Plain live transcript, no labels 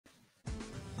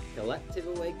Collective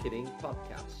Awakening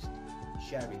podcast,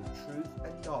 sharing truth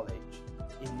and knowledge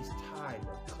in this time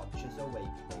of conscious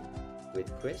awakening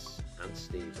with Chris and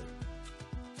Stephen.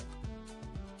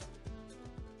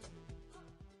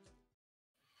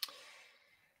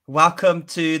 Welcome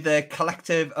to the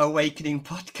Collective Awakening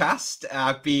podcast.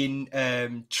 I've been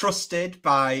trusted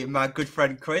by my good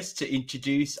friend Chris to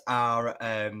introduce our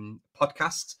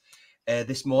podcast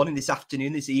this morning, this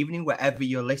afternoon, this evening, wherever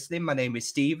you're listening. My name is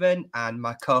Stephen and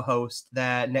my co-host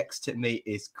there next to me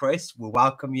is Chris. We'll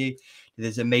welcome you to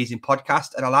this amazing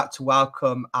podcast, and I'd like to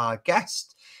welcome our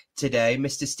guest today,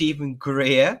 Mr. Stephen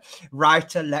Greer,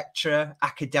 writer, lecturer,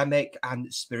 academic,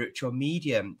 and spiritual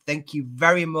medium. Thank you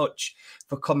very much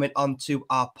for coming onto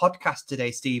our podcast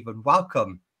today, Stephen.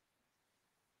 Welcome.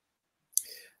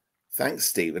 Thanks,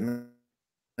 Stephen,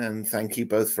 and thank you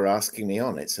both for asking me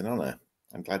on. It's an honor.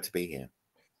 I'm glad to be here.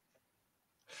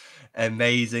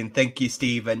 Amazing. Thank you,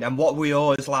 Stephen. And what we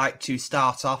always like to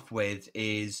start off with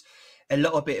is a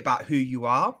little bit about who you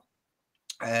are.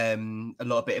 A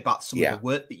little bit about some of the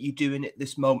work that you're doing at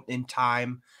this moment in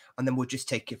time, and then we'll just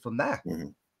take it from there.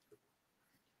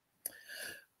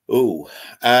 Who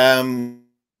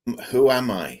am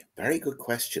I? Very good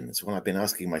question. It's one I've been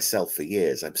asking myself for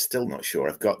years. I'm still not sure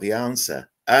I've got the answer.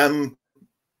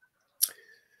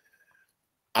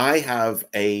 I have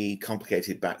a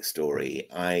complicated backstory.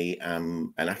 I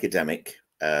am an academic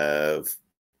of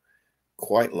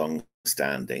quite long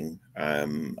standing.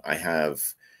 I have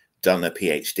done a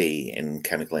PhD in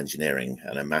chemical engineering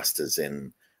and a master's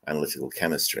in analytical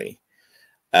chemistry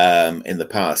in the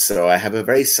past. So I have a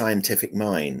very scientific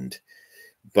mind,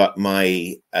 but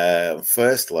my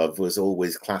first love was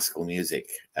always classical music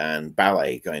and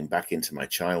ballet going back into my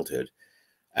childhood.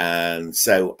 And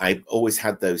so I've always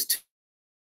had those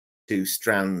two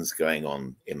strands going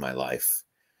on in my life.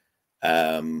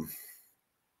 And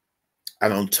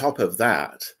on top of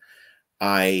that,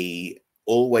 I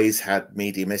always had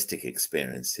mediumistic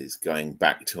experiences going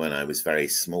back to when I was very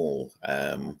small.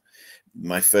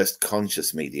 My first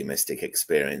conscious mediumistic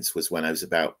experience was when I was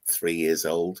about 3 years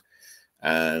old.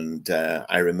 And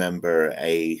I remember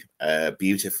a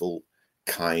beautiful,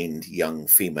 kind, young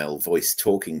female voice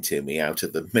talking to me out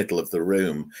of the middle of the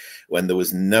room when there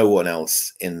was no one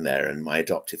else in there, and my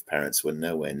adoptive parents were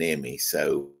nowhere near me.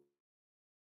 So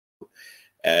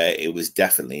it was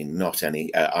definitely not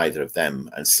either of them,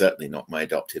 and certainly not my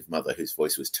adoptive mother, whose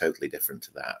voice was totally different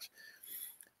to that.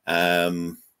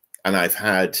 And I've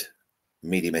had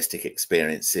mediumistic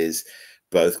experiences,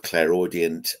 both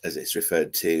clairaudient, as it's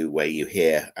referred to, where you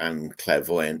hear, and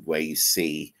clairvoyant, where you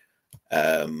see,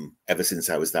 ever since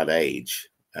I was that age.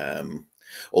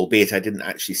 Albeit I didn't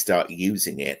actually start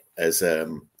using it as a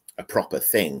proper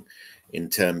thing in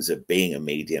terms of being a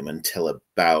medium until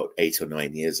about 8 or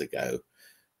 9 years ago,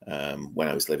 when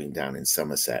I was living down in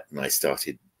Somerset, and I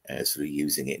started sort of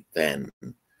using it then.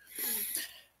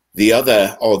 The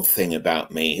other odd thing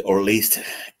about me, or at least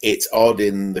it's odd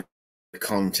in the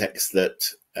context that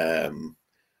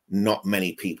not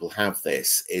many people have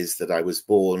this, is that I was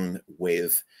born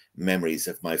with memories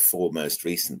of my 4 most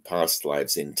recent past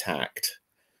lives intact.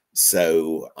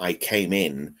 So I came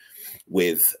in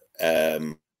with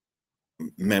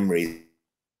memories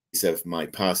of my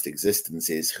past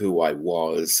existences, who I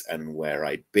was and where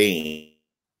I'd been,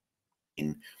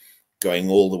 going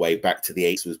all the way back to the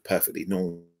 80s was perfectly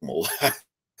normal.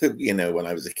 You know, when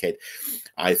I was a kid,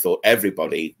 I thought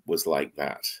everybody was like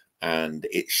that. And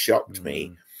it shocked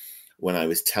me when I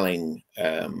was telling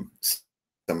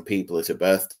some people at a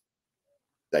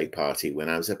birthday party when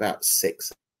I was about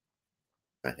 6,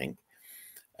 I think,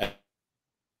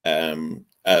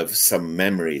 of some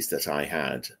memories that I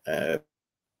had,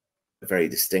 very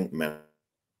distinct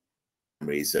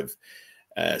memories of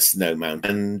Snow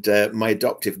Mountain. And my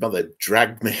adoptive mother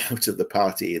dragged me out of the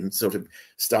party and sort of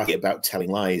started about telling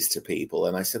lies to people.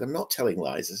 And I said, I'm not telling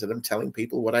lies. I said, I'm telling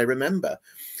people what I remember.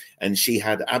 And she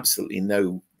had absolutely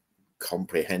no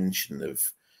comprehension of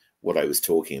what I was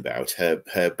talking about.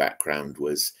 Her background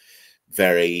was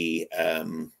very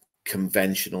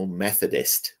conventional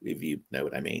Methodist, if you know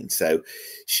what I mean. So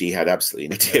she had absolutely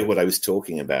no idea what I was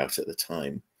talking about at the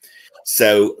time.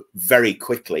 So very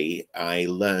quickly, I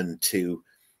learned to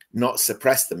not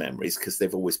suppress the memories, because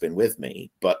they've always been with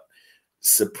me, but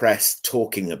suppress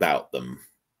talking about them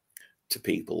to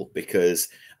people, because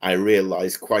I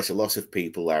realized quite a lot of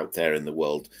people out there in the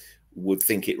world would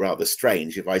think it rather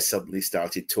strange if I suddenly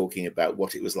started talking about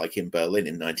what it was like in Berlin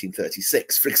in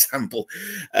 1936, for example,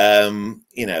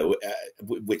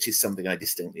 which is something I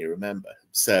distinctly remember.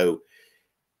 So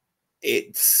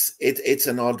it's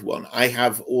an odd one. I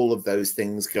have all of those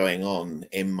things going on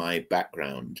in my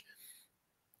background,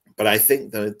 But I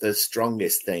think the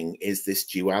strongest thing is this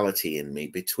duality in me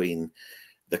between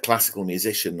the classical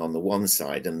musician on the one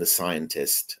side and the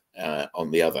scientist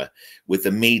on the other, with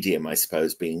the medium, I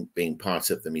suppose, being part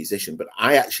of the musician. But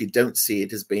I actually don't see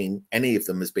it as being, any of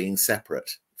them as being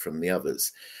separate from the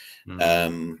others.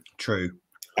 True.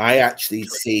 I actually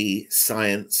see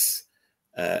science,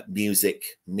 music,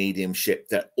 mediumship,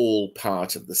 they're all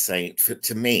part of the same,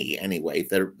 to me anyway,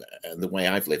 they're the way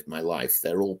I've lived my life,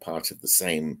 they're all part of the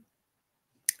same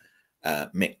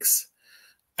mix.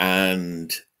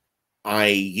 And I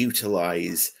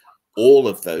utilize all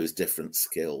of those different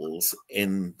skills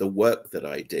in the work that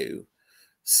I do.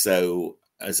 So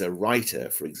as a writer,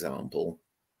 for example,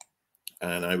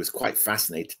 and I was quite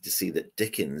fascinated to see that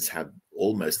Dickens had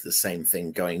almost the same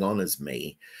thing going on as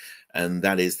me. And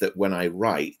that is that when I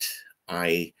write,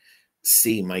 I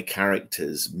see my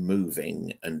characters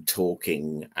moving and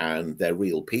talking, and they're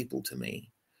real people to me.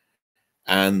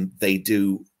 And they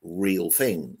do real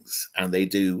things, and they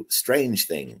do strange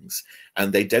things,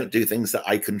 and they don't do things that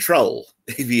I control,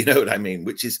 if you know what I mean,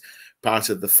 which is part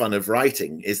of the fun of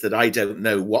writing, is that I don't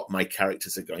know what my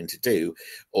characters are going to do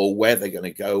or where they're going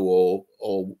to go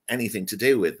or anything to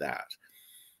do with that.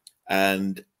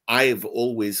 And I've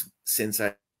always, since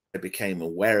I became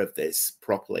aware of this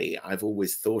properly, I've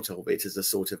always thought of it as a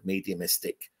sort of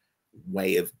mediumistic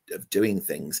way of doing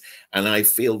things. And I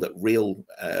feel that real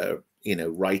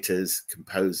writers,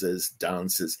 composers,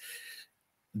 dancers,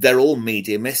 they're all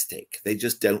mediumistic. They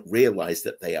just don't realize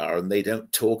that they are, and they don't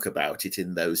talk about it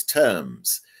in those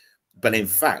terms. But in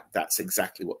fact, that's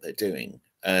exactly what they're doing.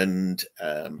 And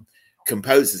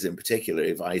composers in particular,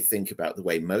 if I think about the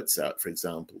way Mozart, for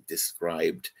example,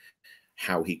 described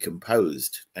how he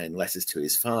composed in Letters to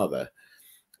His Father,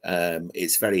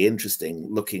 it's very interesting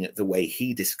looking at the way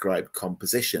he described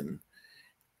composition,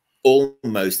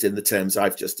 almost in the terms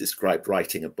I've just described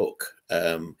writing a book.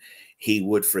 He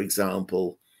would, for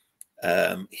example,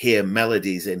 hear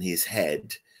melodies in his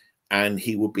head, and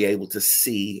he would be able to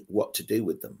see what to do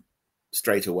with them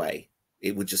straight away.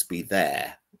 It would just be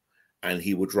there, and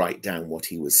he would write down what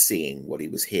he was seeing, what he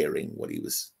was hearing, what he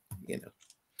was,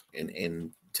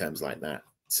 in terms like that.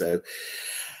 So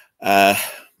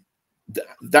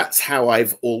that's how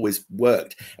I've always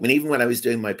worked. I mean, even when I was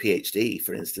doing my PhD,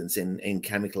 for instance, in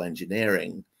chemical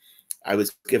engineering, I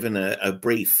was given a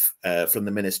brief from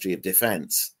the Ministry of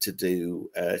Defence to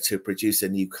produce a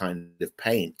new kind of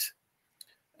paint,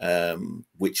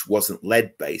 which wasn't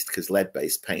lead-based, because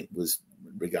lead-based paint was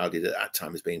regarded at that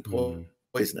time as being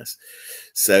poisonous.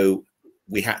 So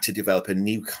we had to develop a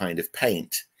new kind of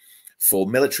paint for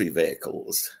military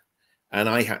vehicles. And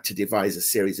I had to devise a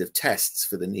series of tests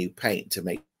for the new paint to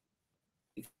make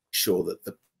sure that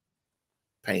the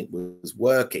paint was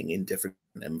working in different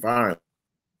environments,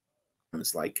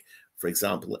 like, for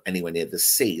example, anywhere near the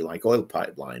sea, like oil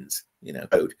pipelines,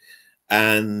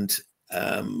 And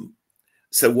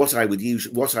so what I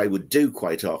would do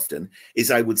quite often is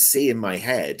I would see in my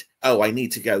head, oh, I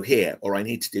need to go here, or I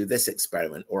need to do this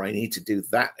experiment, or I need to do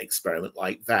that experiment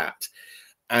like that.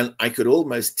 And I could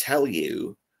almost tell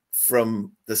you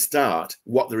from the start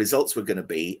what the results were going to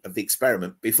be of the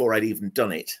experiment before I'd even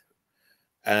done it.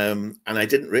 And I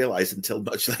didn't realize until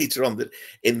much later on that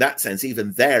in that sense,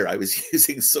 even there, I was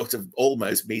using sort of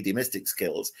almost mediumistic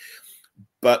skills.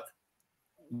 But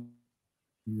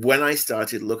when I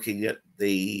started looking at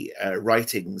the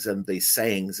writings and the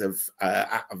sayings of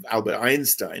Albert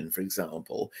Einstein, for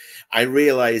example, I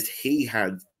realized he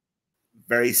had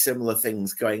very similar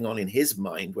things going on in his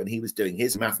mind when he was doing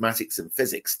his mathematics and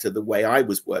physics to the way I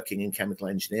was working in chemical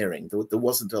engineering. There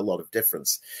wasn't a lot of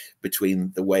difference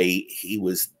between the way he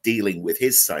was dealing with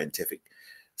his scientific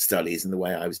studies and the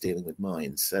way I was dealing with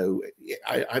mine. So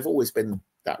I've always been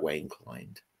that way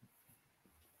inclined.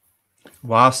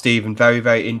 Wow, Stephen, very,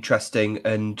 very interesting,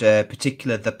 and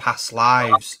particularly the past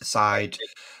lives side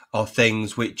of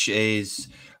things, which is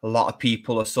a lot of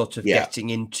people are sort of getting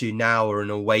into now, or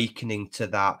an awakening to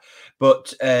that.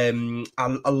 But I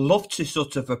love to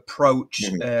sort of approach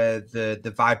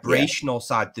the vibrational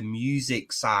side, the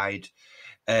music side,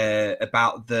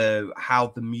 about how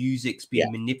the music's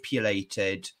been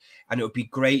manipulated. And it would be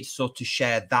great sort of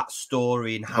share that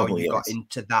story and how you got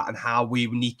into that and how we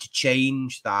need to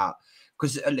change that.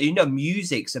 Because,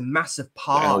 music's a massive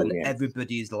part in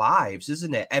everybody's lives,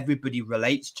 isn't it? Everybody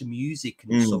relates to music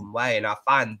in some way. And I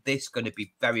find this going to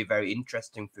be very, very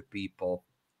interesting for people.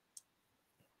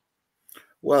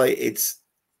 Well, it's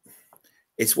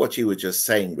what you were just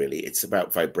saying, really. It's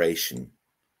about vibration.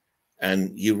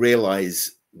 And you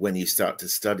realize when you start to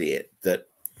study it that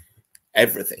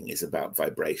everything is about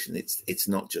vibration. It's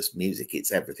not just music,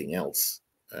 it's everything else.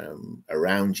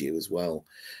 around you as well.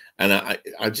 And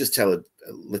I'll just tell a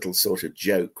little sort of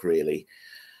joke, really,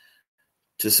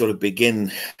 to sort of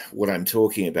begin what I'm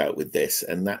talking about with this.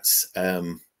 And that's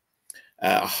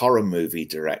a horror movie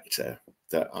director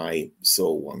that I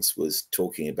saw once was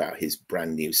talking about his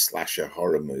brand new slasher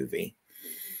horror movie.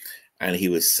 And he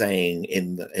was saying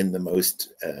in the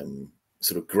most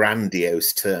sort of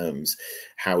grandiose terms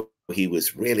how he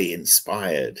was really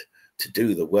inspired to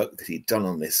do the work that he'd done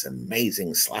on this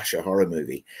amazing slasher horror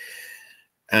movie.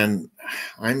 And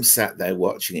I'm sat there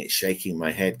watching it, shaking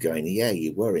my head, going, yeah,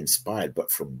 you were inspired,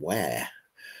 but from where?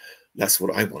 That's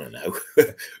what I want to know.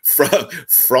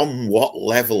 From what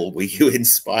level were you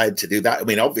inspired to do that? I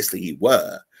mean, obviously you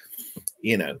were,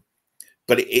 you know,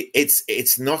 but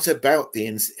it's not about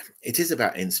it is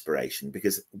about inspiration,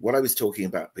 because what I was talking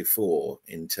about before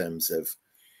in terms of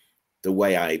the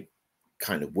way I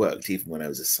kind of worked, even when I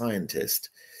was a scientist,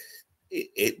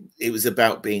 it was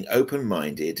about being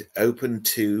open-minded, open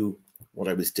to what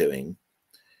I was doing,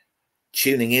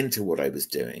 tuning into what I was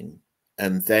doing,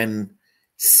 and then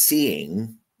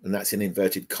seeing, and that's in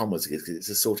inverted commas because it's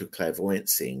a sort of clairvoyant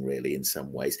seeing, really, in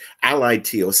some ways, allied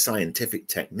to your scientific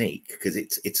technique, because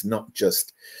it's not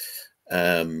just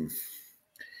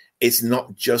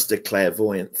a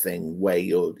clairvoyant thing where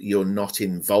you're not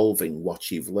involving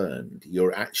what you've learned.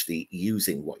 You're actually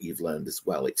using what you've learned as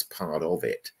well. It's part of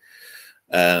it.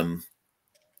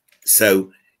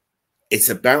 So it's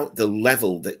about the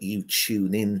level that you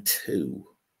tune into.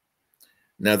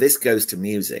 Now, this goes to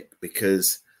music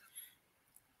because,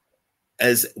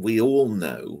 as we all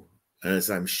know,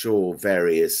 as I'm sure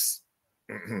various,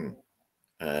 got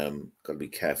to be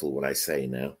careful what I say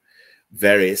now,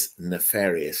 various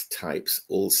nefarious types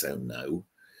also know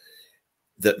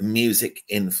that music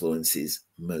influences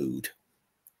mood.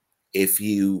 If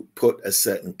you put a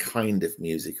certain kind of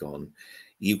music on,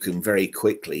 you can very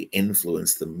quickly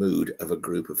influence the mood of a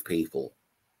group of people,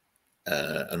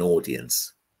 an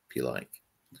audience, if you like.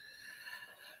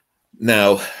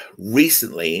 Now,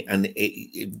 recently, and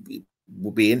it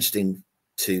will be interesting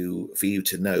for you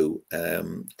to know,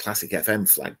 Classic FM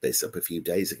flagged this up a few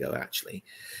days ago, actually,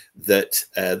 that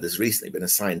there's recently been a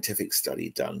scientific study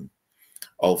done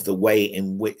of the way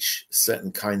in which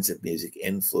certain kinds of music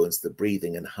influence the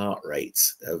breathing and heart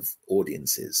rates of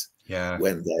audiences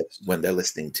when they're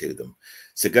listening to them.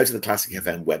 So go to the Classic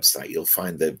FM website, you'll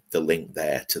find the link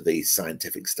there to the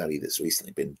scientific study that's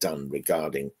recently been done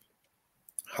regarding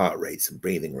heart rates and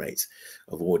breathing rates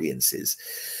of audiences.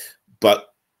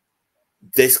 But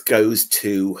this goes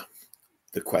to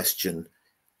the question,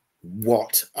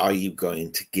 what are you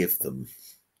going to give them?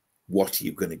 What are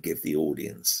you going to give the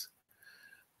audience?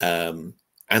 And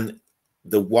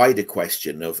the wider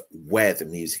question of where the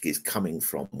music is coming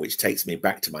from, which takes me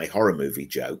back to my horror movie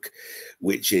joke,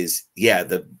 which is, yeah,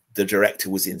 the director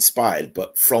was inspired,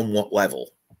 but from what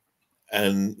level?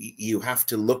 And you have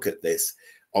to look at this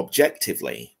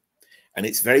objectively. And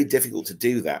it's very difficult to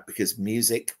do that because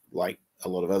music, like a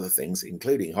lot of other things,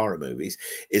 including horror movies,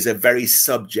 is a very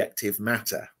subjective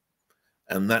matter.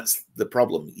 And that's the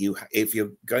problem. If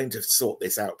you're going to sort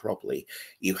this out properly,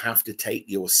 you have to take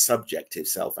your subjective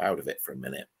self out of it for a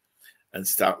minute and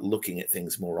start looking at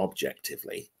things more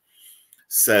objectively.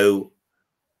 So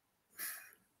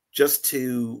just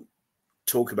to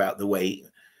talk about the way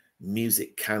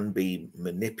music can be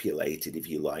manipulated, if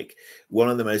you like, one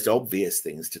of the most obvious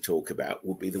things to talk about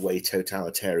would be the way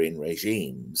totalitarian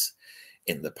regimes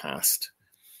in the past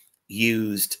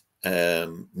used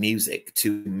music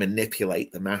to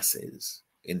manipulate the masses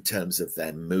in terms of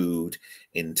their mood,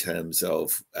 in terms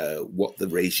of what the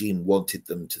regime wanted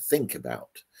them to think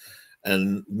about.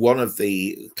 And one of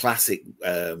the classic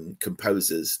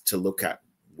composers to look at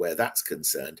where that's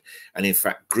concerned, and in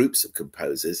fact groups of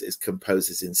composers, is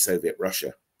composers in Soviet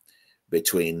Russia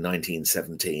between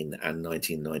 1917 and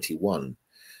 1991.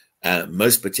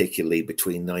 Most particularly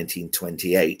between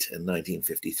 1928 and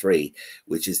 1953,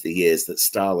 which is the years that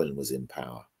Stalin was in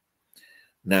power.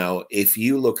 Now, if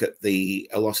you look at a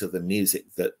lot of the music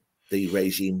that the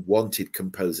regime wanted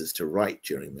composers to write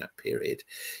during that period,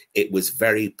 it was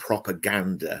very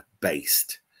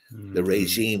propaganda-based. The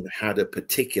regime had a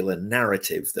particular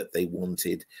narrative that they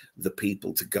wanted the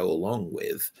people to go along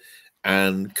with.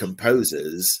 And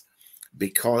composers,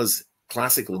 because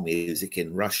classical music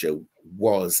in Russia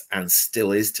was and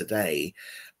still is today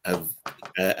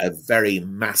a very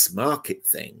mass market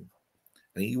thing.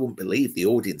 I mean, you wouldn't believe the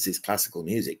audiences classical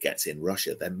music gets in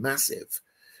Russia. They're massive,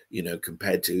 you know,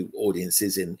 compared to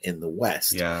audiences in the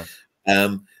West. Yeah.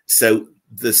 So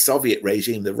the Soviet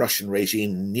regime, the Russian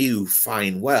regime, knew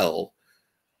fine well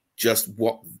just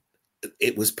what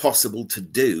it was possible to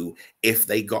do if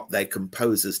they got their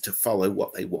composers to follow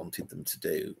what they wanted them to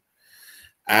do.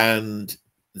 And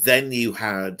then you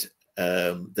had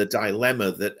the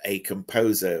dilemma that a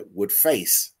composer would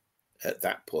face at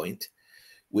that point,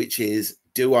 which is,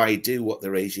 do I do what the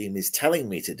regime is telling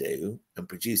me to do and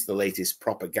produce the latest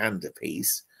propaganda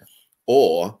piece,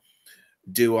 or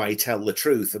do I tell the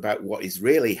truth about what is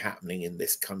really happening in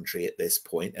this country at this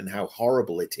point and how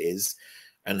horrible it is,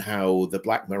 and how the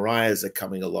Black Mariahs are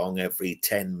coming along every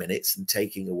 10 minutes and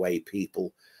taking away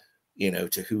people,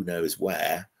 to who knows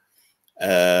where.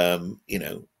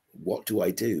 What do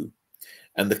I do?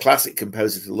 And the classic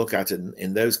composer to look at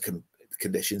in those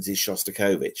conditions is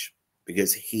Shostakovich,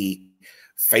 because he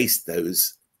faced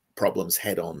those problems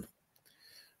head on.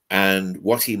 And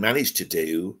what he managed to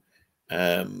do,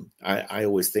 I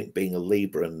always think, being a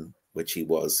Libran, which he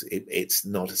was, it's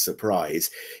not a surprise.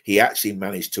 He actually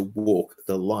managed to walk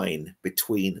the line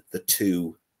between the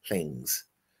two things.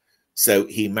 So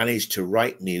he managed to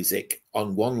write music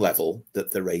on one level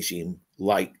that the regime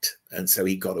liked, and so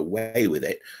he got away with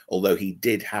it, although he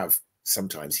did have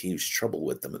sometimes huge trouble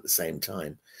with them at the same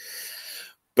time.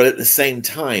 But at the same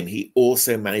time, he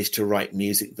also managed to write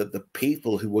music that the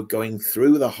people who were going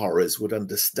through the horrors would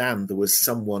understand there was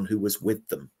someone who was with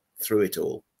them through it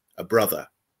all, a brother,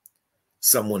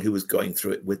 someone who was going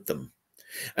through it with them.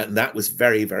 And that was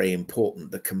very, very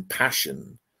important. The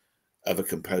compassion of a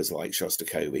composer like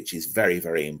Shostakovich is very,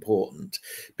 very important,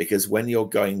 because when you're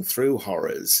going through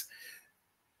horrors,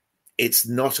 it's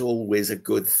not always a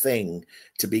good thing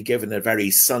to be given a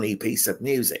very sunny piece of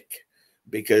music,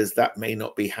 because that may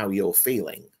not be how you're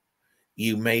feeling.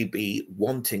 You may be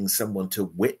wanting someone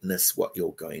to witness what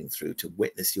you're going through, to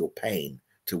witness your pain,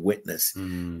 to witness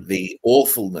the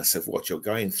awfulness of what you're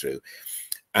going through.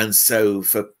 And so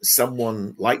for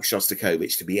someone like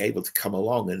Shostakovich to be able to come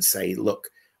along and say, look,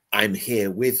 I'm here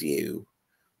with you,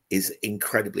 is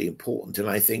incredibly important. And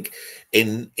I think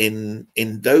in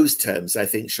those terms, I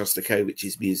think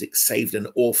Shostakovich's music saved an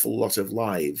awful lot of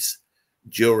lives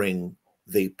during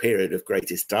the period of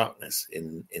greatest darkness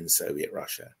in Soviet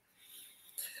Russia.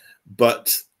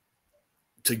 But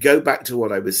to go back to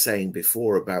what I was saying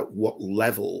before about what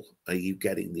level are you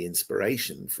getting the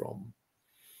inspiration from,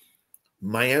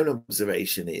 my own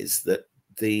observation is that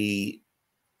the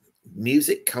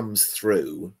music comes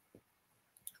through.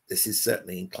 This is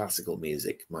certainly in classical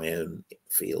music, my own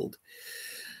field.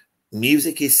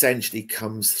 Music essentially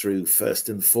comes through first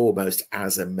and foremost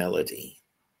as a melody.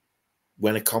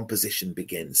 When a composition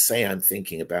begins, say I'm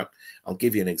thinking about, I'll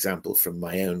give you an example from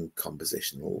my own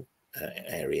compositional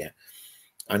area.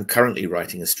 I'm currently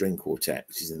writing a string quartet,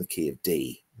 which is in the key of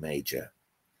D major.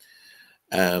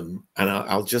 And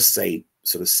I'll just say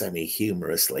sort of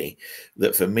semi-humorously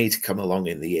that for me to come along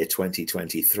in the year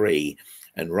 2023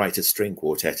 and write a string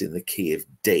quartet in the key of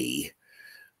D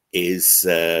is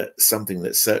something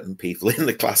that certain people in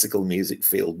the classical music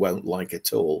field won't like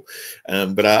at all.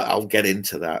 But I'll get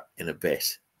into that in a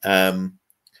bit. The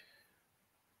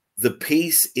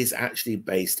piece is actually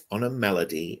based on a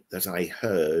melody that I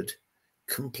heard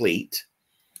complete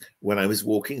when I was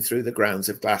walking through the grounds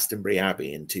of Glastonbury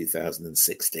Abbey in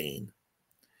 2016.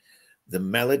 The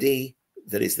melody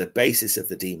that is the basis of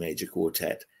the D major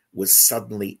quartet was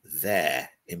suddenly there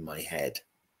in my head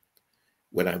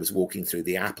when I was walking through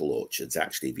the apple orchards.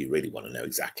 Actually, if you really want to know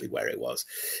exactly where it was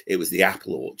the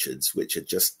apple orchards, which are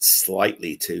just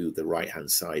slightly to the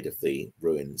right-hand side of the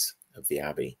ruins of the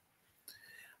Abbey.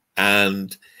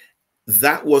 And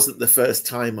that wasn't the first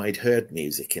time I'd heard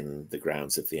music in the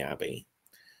grounds of the Abbey.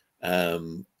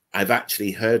 I've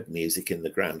actually heard music in the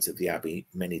grounds of the Abbey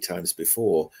many times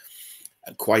before.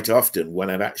 Quite often when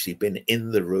I've actually been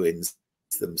in the ruins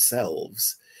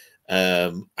themselves,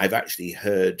 I've actually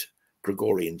heard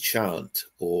Gregorian chant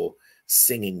or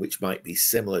singing which might be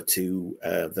similar to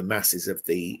the masses of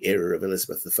the era of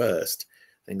Elizabeth I,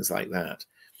 things like that.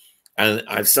 And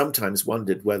I've sometimes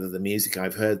wondered whether the music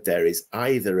I've heard there is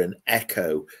either an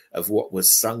echo of what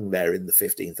was sung there in the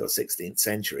 15th or 16th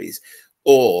centuries,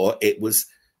 or it was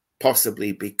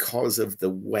possibly because of the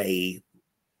way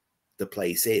the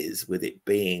place is, with it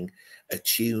being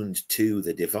attuned to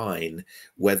the divine,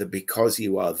 whether because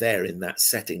you are there in that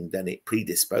setting, then it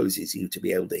predisposes you to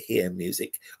be able to hear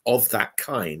music of that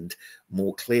kind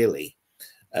more clearly.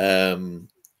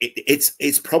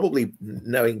 It's probably,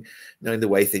 knowing the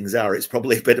way things are, it's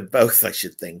probably a bit of both, I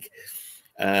should think.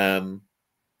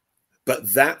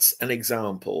 But that's an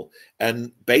example.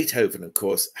 And Beethoven, of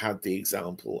course, had the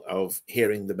example of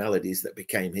hearing the melodies that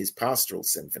became his Pastoral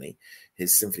Symphony,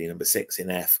 his Symphony No. 6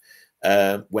 in F,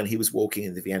 when he was walking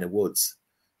in the Vienna woods.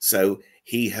 So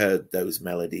he heard those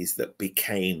melodies that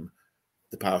became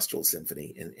the Pastoral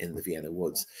Symphony in the Vienna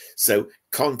Woods. So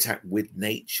contact with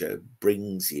nature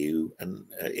brings you, and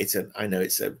I know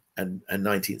it's a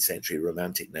 19th century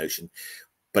romantic notion,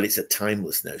 but it's a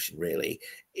timeless notion, really.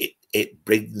 It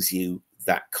brings you,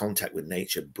 that contact with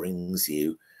nature brings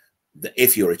you,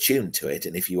 if you're attuned to it,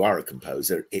 and if you are a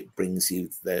composer, it brings you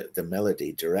the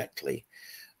melody directly.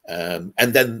 And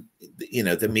then, you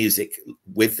know, the music,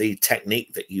 with the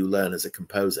technique that you learn as a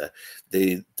composer,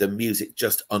 the music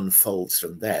just unfolds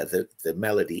from there. The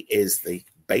melody is the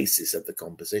basis of the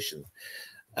composition.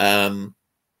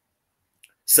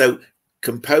 So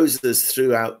composers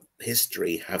throughout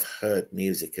history have heard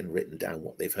music and written down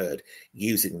what they've heard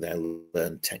using their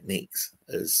learned techniques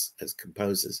as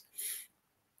composers.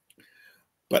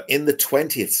 But in the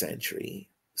 20th century,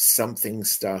 something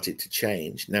started to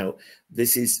change. Now,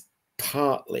 this is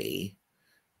partly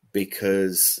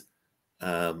because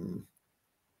of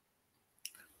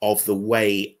the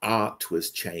way art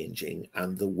was changing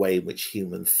and the way in which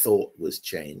human thought was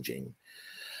changing.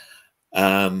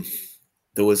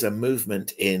 There was a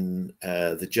movement in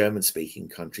the German-speaking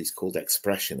countries called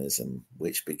Expressionism,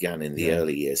 which began in the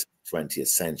early years of the 20th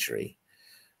century.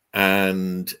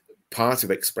 And part of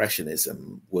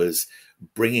Expressionism was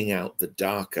bringing out the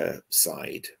darker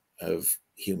side of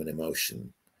human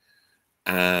emotion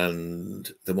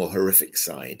and the more horrific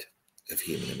side of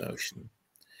human emotion.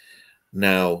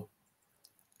 Now,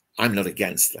 I'm not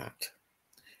against that.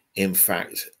 In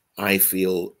fact, I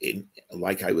feel,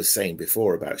 like I was saying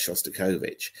before about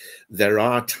Shostakovich, there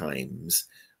are times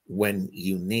when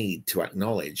you need to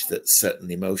acknowledge that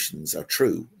certain emotions are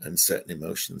true and certain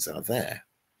emotions are there.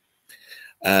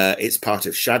 It's part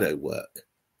of shadow work.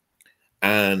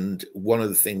 And one of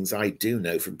the things I do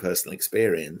know from personal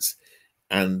experience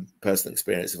and personal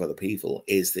experience of other people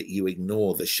is that you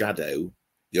ignore the shadow,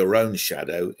 your own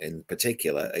shadow in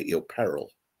particular, at your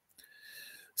peril.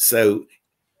 So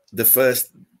the first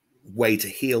way to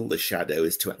heal the shadow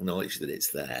is to acknowledge that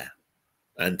it's there,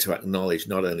 and to acknowledge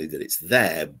not only that it's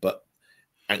there, but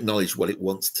acknowledge what it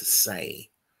wants to say.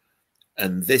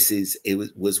 And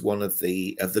it was one of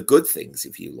the good things,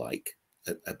 if you like,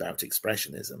 about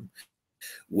Expressionism,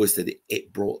 was that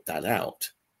it brought that out.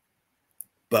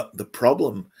 But the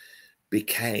problem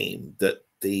became that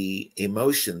the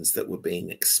emotions that were being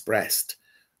expressed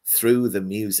through the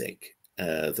music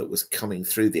that was coming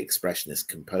through the Expressionist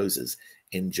composers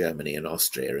in Germany and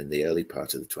Austria in the early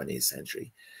part of the 20th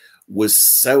century was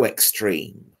so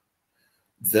extreme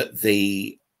that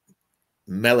the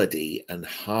melody and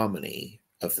harmony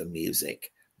of the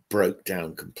music broke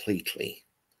down completely,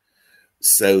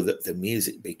 so that the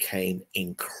music became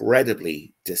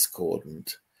incredibly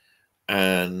discordant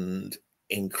and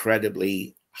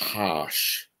incredibly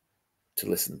harsh to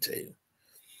listen to.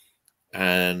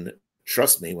 And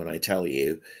trust me when I tell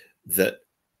you that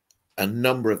a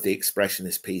number of the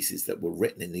Expressionist pieces that were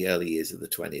written in the early years of the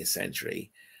 20th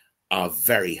century are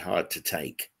very hard to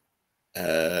take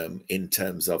in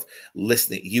terms of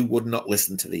listening. You would not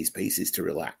listen to these pieces to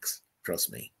relax.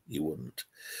 Trust me, you wouldn't.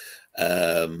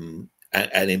 And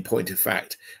in point of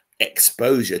fact,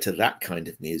 exposure to that kind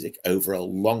of music over a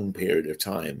long period of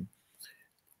time,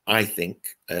 I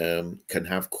think, can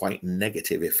have quite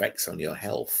negative effects on your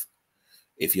health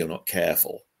if you're not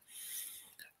careful.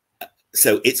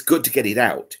 So it's good to get it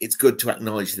out. It's good to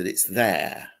acknowledge that it's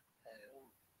there.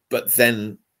 But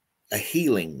then a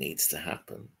healing needs to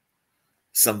happen.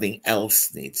 Something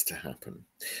else needs to happen.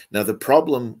 Now, the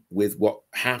problem with what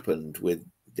happened with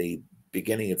the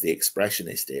beginning of the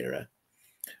Expressionist era,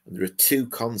 and there are two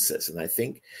concepts, and I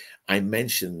think I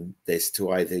mentioned this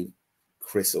to either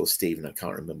Chris or Stephen. I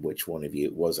can't remember which one of you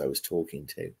it was I was talking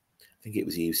to. I think it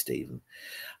was you, Stephen.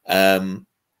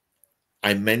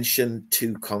 I mentioned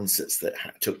two concerts that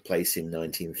took place in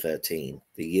 1913,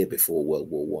 the year before World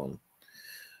War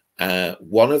I.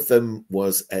 One of them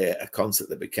was a concert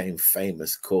that became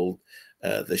famous called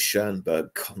the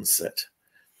Schoenberg Concert.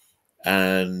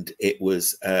 And it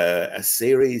was a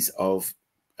series of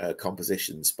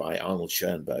compositions by Arnold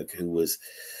Schoenberg, who was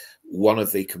one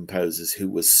of the composers who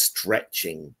was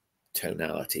stretching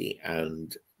tonality,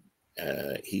 and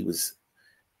he was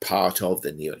part of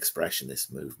the New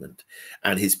Expressionist movement,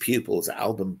 and his pupils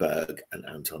Alban Berg and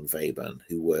Anton Webern,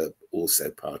 who were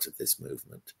also part of this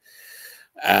movement.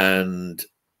 And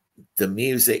the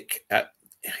music,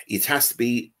 it has to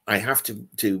be, I have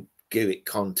to give it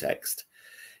context.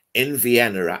 In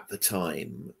Vienna at the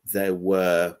time, there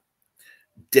were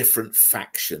different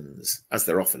factions, as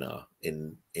there often are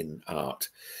in art,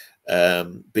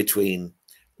 between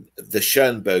the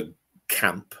Schoenberg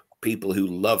camp, people who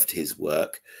loved his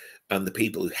work, and the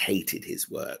people who hated his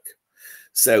work.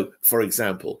 So, for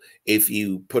example, if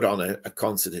you put on a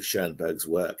concert of Schoenberg's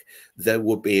work, there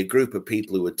would be a group of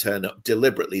people who would turn up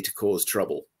deliberately to cause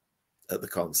trouble at the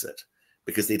concert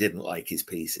because they didn't like his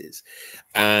pieces.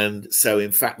 And so,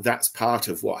 in fact, that's part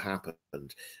of what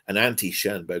happened. An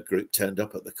anti-Schoenberg group turned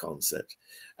up at the concert.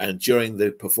 And during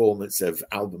the performance of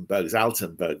Altenberg's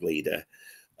Altenburg-Lieder,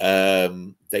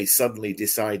 they suddenly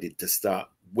decided to start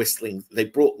whistling. They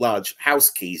brought large house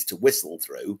keys to whistle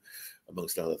through,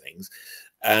 amongst other things.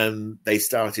 And they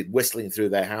started whistling through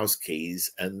their house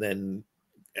keys and then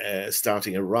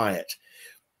starting a riot.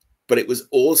 But it was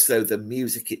also the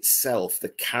music itself, the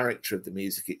character of the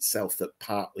music itself, that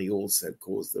partly also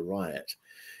caused the riot.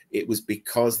 It was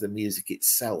because the music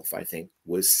itself, I think,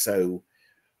 was so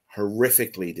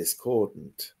horrifically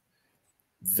discordant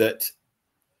that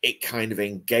it kind of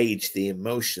engaged the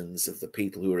emotions of the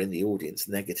people who were in the audience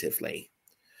negatively.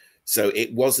 So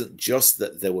it wasn't just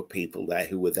that there were people there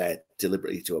who were there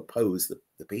deliberately to oppose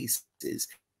the pieces.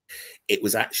 It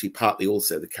was actually partly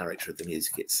also the character of the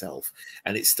music itself.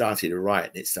 And it started a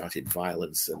riot, and it started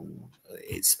violence, and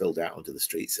it spilled out onto the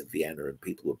streets of Vienna, and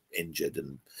people were injured,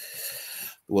 and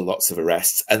there were lots of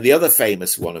arrests. And the other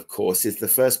famous one, of course, is the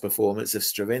first performance of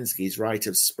Stravinsky's Rite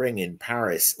of Spring in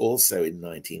Paris, also in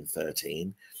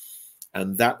 1913.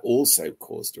 And that also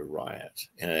caused a riot,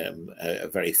 a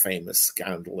very famous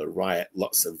scandal, a riot,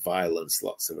 lots of violence,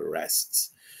 lots of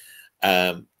arrests.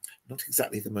 Not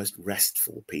exactly the most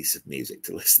restful piece of music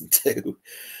to listen to.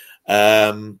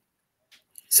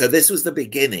 So this was the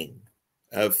beginning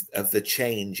of the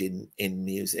change in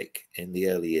music in the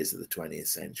early years of the 20th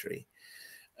century.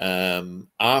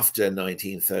 After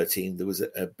 1913, there was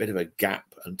a bit of a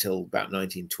gap until about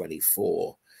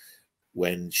 1924,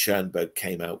 when Schoenberg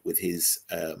came out with his,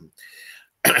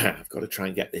 I've got to try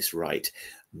and get this right,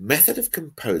 method of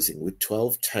composing with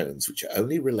 12 tones which are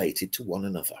only related to one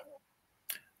another.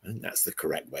 I think that's the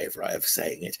correct way of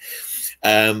saying it.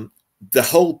 The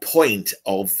whole point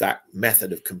of that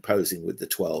method of composing with the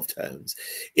 12 tones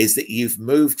is that you've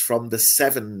moved from the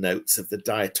 7 notes of the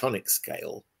diatonic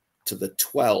scale to the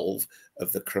 12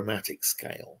 of the chromatic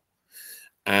scale.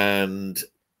 And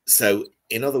so,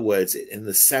 in other words, in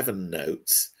the 7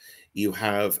 notes, you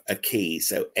have a key,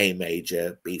 so A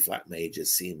major, B flat major,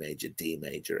 C major, D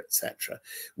major, etc.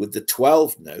 With the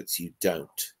 12 notes, you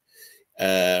don't,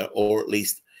 or at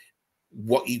least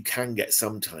what you can get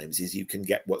sometimes is you can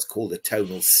get what's called a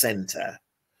tonal center,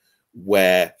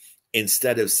 where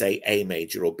instead of, say, A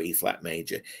major or B flat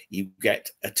major, you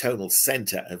get a tonal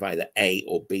center of either A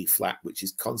or B flat, which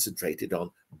is concentrated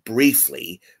on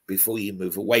briefly before you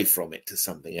move away from it to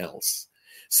something else.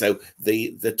 So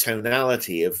the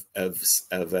tonality of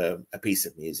a piece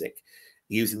of music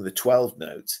using the 12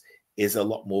 notes is a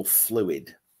lot more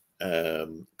fluid,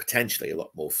 potentially a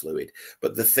lot more fluid.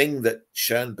 But the thing that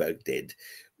Schoenberg did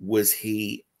was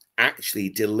he actually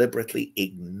deliberately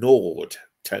ignored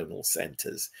tonal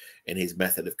centers in his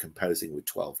method of composing with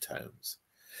 12 tones.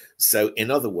 So in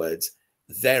other words,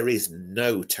 there is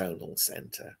no tonal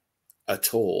center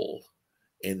at all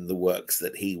in the works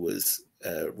that he was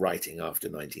writing after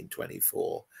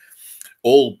 1924,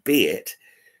 albeit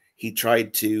he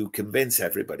tried to convince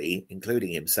everybody,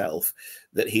 including himself,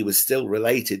 that he was still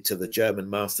related to the German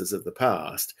masters of the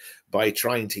past by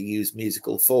trying to use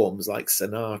musical forms like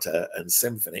sonata and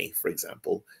symphony, for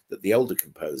example, that the older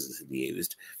composers had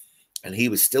used. And he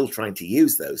was still trying to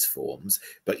use those forms,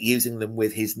 but using them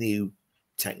with his new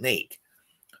technique.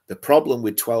 The problem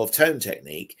with 12-tone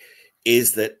technique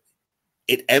is that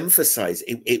it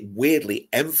weirdly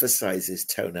emphasizes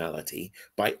tonality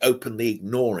by openly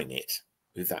ignoring it,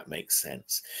 if that makes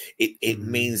sense. It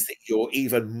means that you're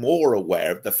even more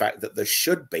aware of the fact that there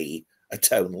should be a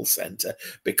tonal center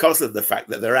because of the fact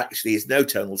that there actually is no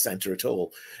tonal center at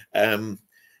all.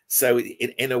 So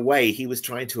in a way, he was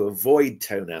trying to avoid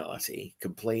tonality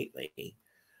completely,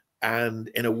 and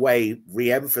in a way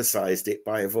re-emphasized it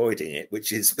by avoiding it,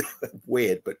 which is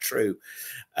weird but true.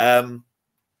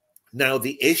 Now,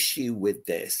 the issue with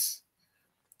this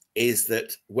is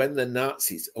that when the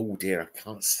Nazis, oh dear, I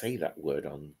can't say that word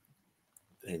on.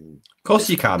 Of course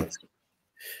you can.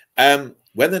 When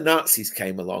the Nazis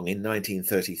came along in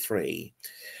 1933,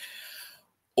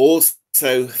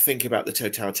 also think about the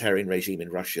totalitarian regime in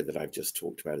Russia that I've just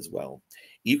talked about as well.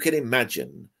 You can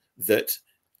imagine that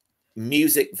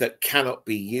music that cannot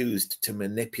be used to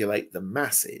manipulate the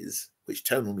masses, which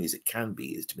tonal music can be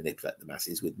used to manipulate the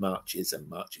masses with marches and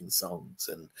marching songs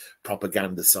and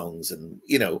propaganda songs and,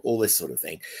 you know, all this sort of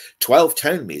thing.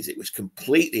 12-tone music, which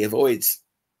completely avoids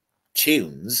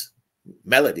tunes,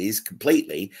 melodies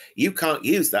completely, you can't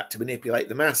use that to manipulate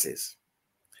the masses.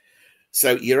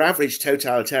 So your average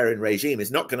totalitarian regime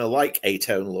is not going to like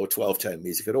atonal or 12-tone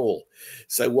music at all.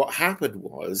 So what happened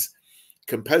was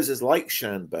composers like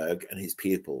Schoenberg and his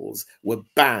pupils were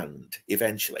banned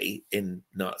eventually in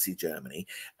Nazi Germany,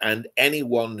 and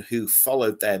anyone who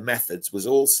followed their methods was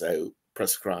also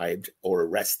proscribed or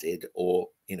arrested, or,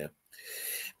 you know,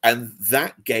 and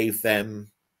that gave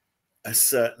them a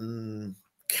certain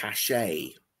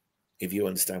cachet, if you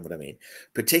understand what I mean,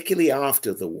 particularly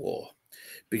after the war.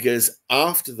 Because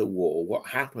after the war, what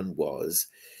happened was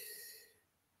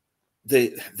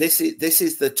this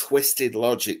is the twisted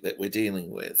logic that we're dealing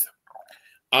with.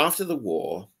 After the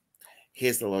war,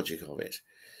 here's the logic of it.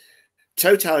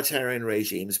 Totalitarian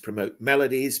regimes promote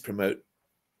melodies, promote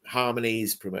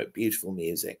harmonies, promote beautiful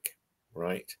music,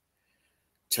 right?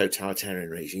 Totalitarian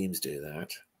regimes do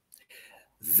that.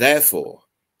 Therefore,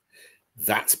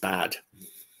 that's bad,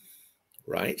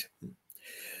 right?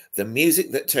 The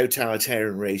music that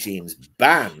totalitarian regimes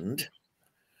banned,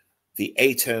 the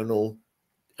atonal,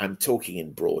 I'm talking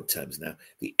in broad terms now,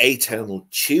 the atonal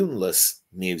tuneless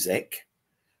music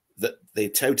that the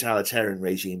totalitarian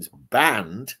regimes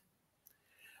banned,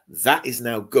 that is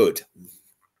now good.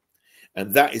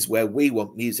 And that is where we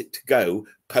want music to go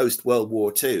post-World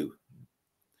War II.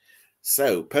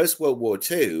 So post-World War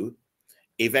II,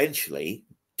 eventually,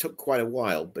 took quite a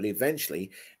while, but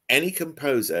eventually any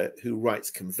composer who writes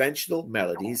conventional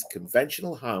melodies,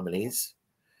 conventional harmonies,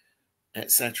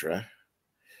 etc.,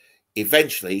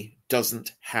 eventually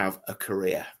doesn't have a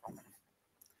career.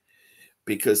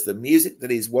 Because the music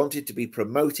that is wanted to be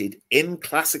promoted in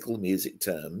classical music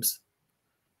terms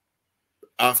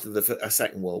after the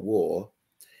Second World War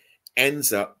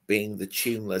ends up being the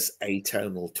tuneless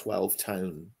atonal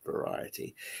 12-tone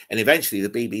variety. And eventually the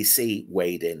BBC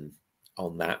weighed in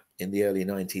on that in the early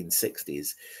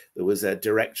 1960s. There was a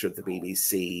director of the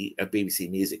BBC, of BBC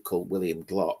Music, called William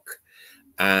Glock,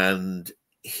 and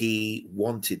he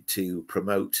wanted to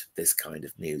promote this kind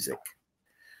of music.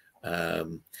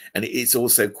 And it's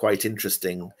also quite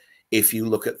interesting if you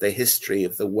look at the history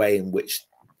of the way in which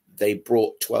they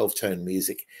brought 12-tone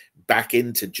music back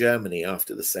into Germany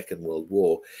after the Second World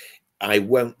War. I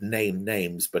won't name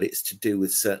names, but it's to do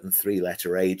with certain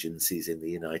 3-letter agencies in the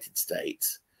United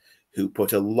States who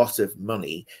put a lot of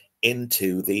money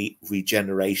into the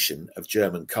regeneration of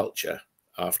German culture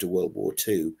after World War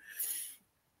II.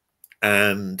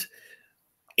 And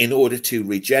in order to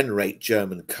regenerate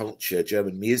German culture,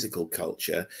 German musical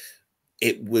culture,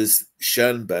 it was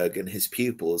Schoenberg and his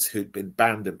pupils who'd been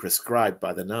banned and proscribed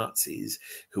by the Nazis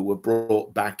who were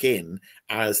brought back in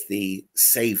as the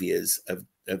saviors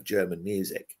of German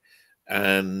music.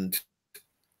 And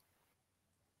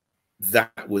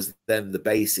that was then the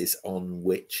basis on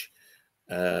which,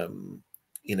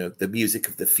 you know, the music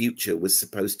of the future was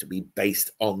supposed to be based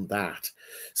on that.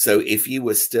 So if you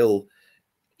were still,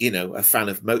 you know, a fan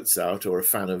of Mozart or a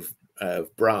fan of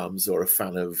Brahms or a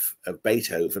fan of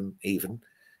Beethoven even,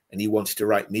 and you wanted to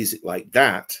write music like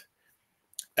that,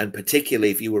 and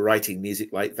particularly if you were writing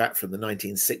music like that from the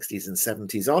 1960s and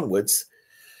 70s onwards,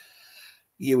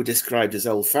 you were described as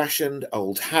old-fashioned,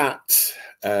 old hat.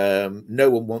 No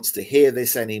one wants to hear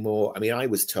this anymore. I mean, I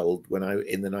was told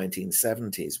in the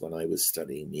 1970s when I was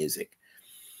studying music,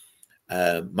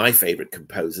 my favorite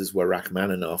composers were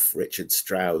Rachmaninoff, Richard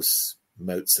Strauss,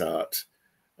 Mozart,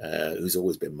 who's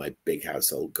always been my big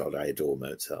household god. I adore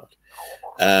Mozart.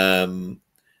 And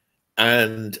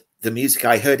the music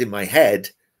I heard in my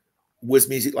head was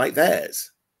music like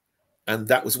theirs. And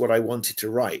that was what I wanted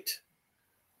to write.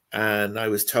 And I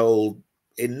was told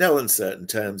in no uncertain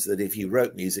terms that if you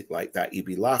wrote music like that, you'd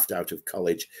be laughed out of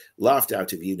college, laughed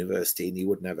out of university, and you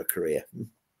wouldn't have a career.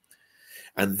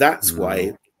 And that's why,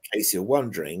 in case you're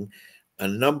wondering, a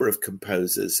number of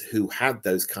composers who had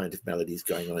those kind of melodies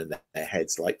going on in their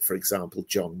heads, like, for example,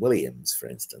 John Williams, for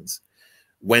instance,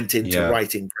 went into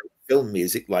writing film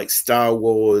music like Star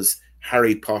Wars,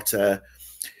 Harry Potter.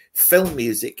 Film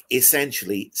music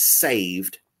essentially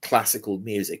saved classical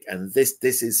music. And this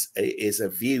is a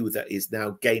view that is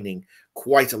now gaining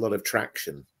quite a lot of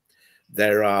traction.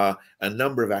 There are a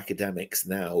number of academics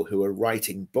now who are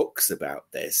writing books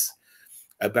about this,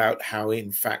 about how,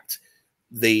 in fact,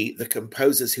 the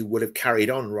composers who would have carried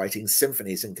on writing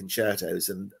symphonies and concertos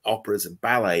and operas and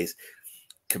ballets,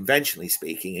 conventionally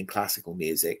speaking, in classical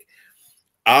music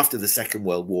after the Second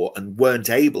World War, and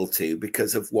weren't able to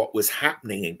because of what was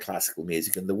happening in classical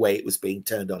music and the way it was being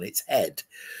turned on its head,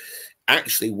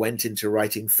 actually went into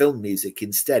writing film music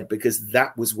instead, because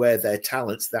that was where their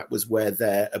talents, that was where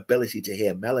their ability to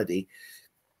hear melody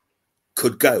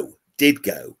did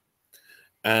go.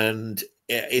 And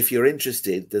if you're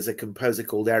interested, there's a composer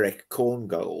called Eric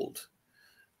Korngold,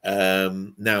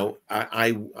 Now,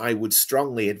 I would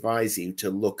strongly advise you to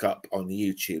look up on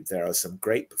YouTube. There are some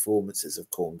great performances of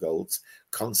Korngold's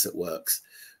concert works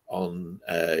on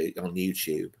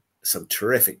YouTube. Some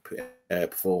terrific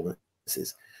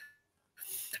performances.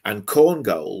 And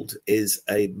Korngold is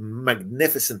a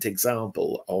magnificent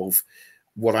example of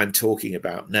what I'm talking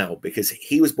about now, because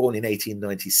he was born in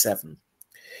 1897.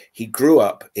 He grew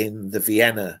up in the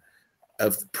Vienna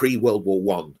of pre-World War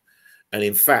One. And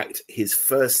in fact, his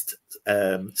first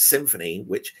symphony,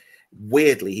 which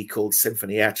weirdly he called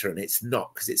Sinfonietta, and it's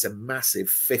not, because it's a massive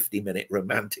 50-minute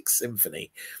romantic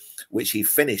symphony, which he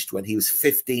finished when he was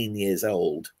 15 years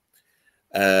old,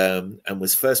 and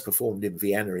was first performed in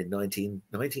Vienna in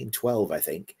 1912, I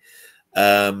think.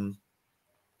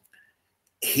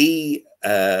 He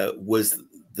was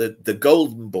the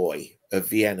golden boy of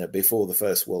Vienna before the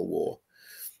First World War.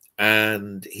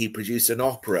 And he produced an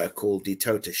opera called Die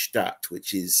Tote Stadt,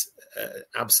 which is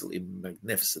absolutely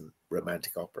magnificent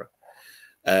romantic opera,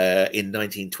 in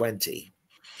 1920.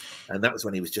 And that was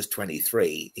when he was just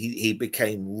 23. He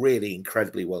became really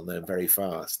incredibly well known very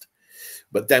fast.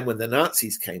 But then when the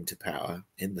Nazis came to power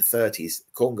in the 30s,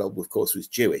 Korngold, of course, was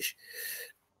Jewish.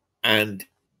 And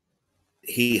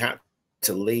he had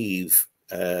to leave.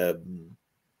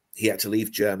 He had to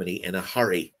leave Germany in a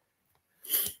hurry.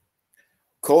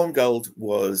 Korngold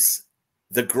was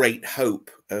the great hope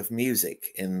of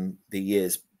music in the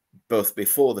years both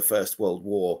before the First World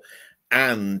War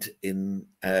and in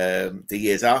the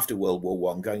years after World War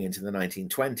One, going into the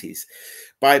 1920s.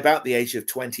 By about the age of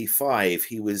 25,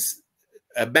 he was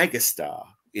a megastar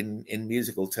in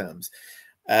musical terms.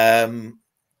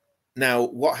 Now,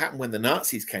 what happened when the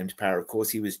Nazis came to power? Of course,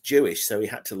 he was Jewish, so he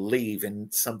had to leave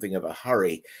in something of a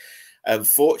hurry.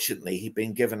 Fortunately, he'd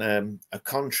been given a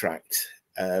contract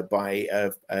by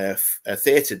a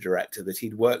theatre director that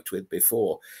he'd worked with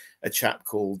before, a chap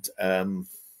called,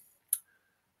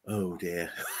 oh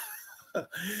dear,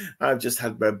 I've just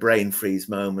had a brain freeze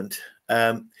moment.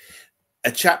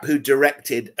 A chap who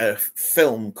directed a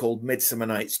film called Midsummer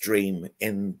Night's Dream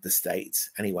in the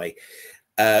States. Anyway,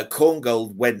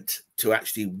 Korngold went to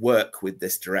actually work with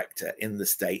this director in the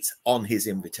States on his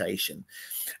invitation.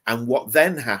 And what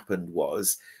then happened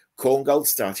was Korngold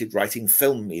started writing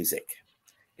film music.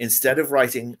 Instead of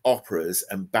writing operas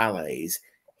and ballets,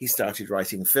 he started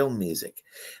writing film music.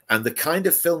 And the kind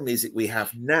of film music we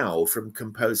have now from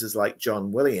composers like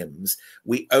John Williams,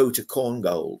 we owe to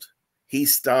Korngold. He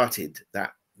started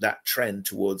that trend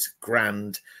towards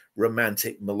grand,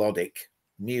 romantic, melodic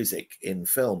music in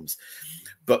films.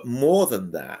 But more than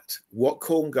that, what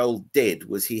Korngold did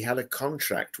was he had a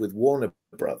contract with Warner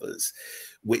Brothers,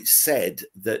 which said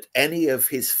that any of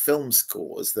his film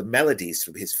scores, the melodies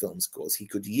from his film scores, he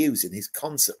could use in his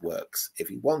concert works if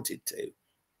he wanted to.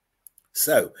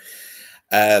 So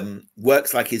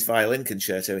works like his violin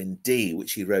concerto in D,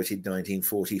 which he wrote in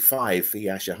 1945 for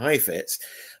Jascha Heifetz,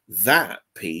 that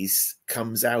piece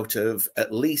comes out of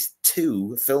at least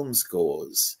 2 film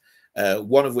scores,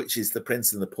 one of which is The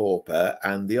Prince and the Pauper,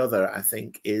 and the other, I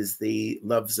think, is The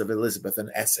Loves of Elizabeth and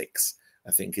Essex,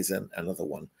 I think is another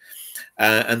one.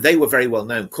 And they were very well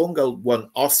known. Korngold won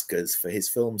Oscars for his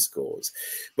film scores.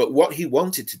 But what he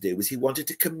wanted to do was he wanted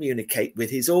to communicate with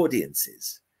his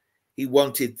audiences. He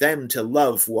wanted them to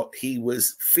love what he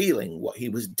was feeling, what he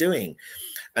was doing.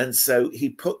 And so he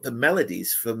put the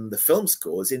melodies from the film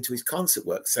scores into his concert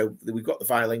work. So we've got the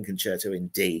violin concerto in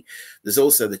D. There's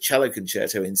also the cello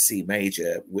concerto in C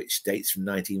major, which dates from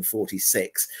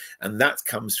 1946. And that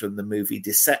comes from the movie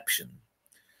Deception.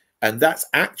 And that's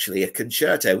actually a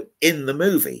concerto in the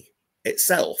movie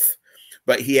itself.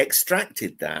 But he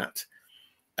extracted that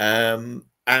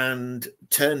and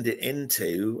turned it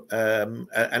into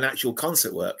an actual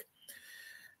concert work.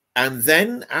 And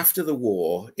then after the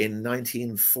war in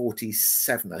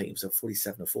 1947, I think it was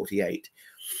 47 or 48,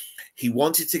 he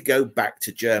wanted to go back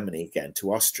to Germany again,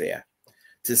 to Austria,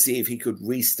 to see if he could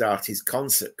restart his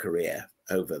concert career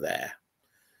over there.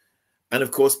 And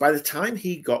of course, by the time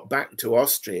he got back to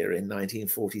Austria in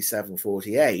 1947,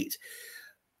 48,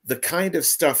 the kind of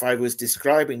stuff I was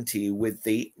describing to you with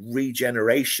the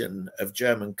regeneration of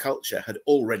German culture had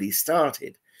already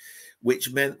started,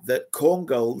 which meant that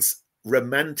Korngold's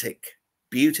romantic,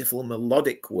 beautiful,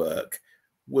 melodic work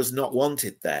was not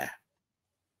wanted there.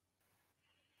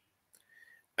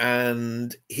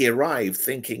 And he arrived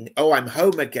thinking, "Oh, I'm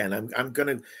home again. I'm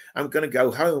gonna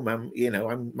go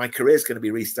home. My career's going to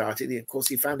be restarted." And of course,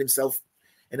 he found himself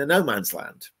in a no man's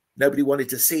land. Nobody wanted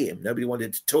to see him. Nobody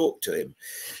wanted to talk to him.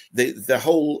 The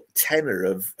whole tenor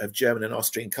of German and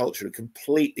Austrian culture had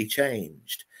completely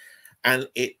changed, and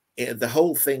it the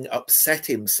whole thing upset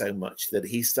him so much that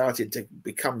he started to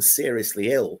become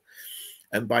seriously ill.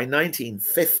 And by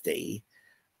 1950,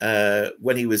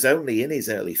 when he was only in his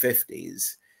early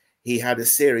 50s, he had a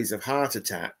series of heart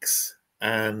attacks,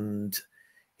 and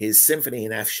his Symphony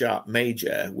in F sharp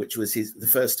major, which was the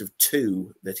first of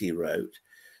two that he wrote,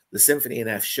 the Symphony in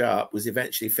F sharp was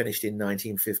eventually finished in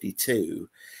 1952.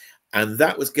 And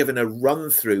that was given a run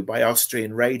through by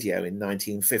Austrian radio in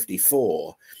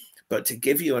 1954. But to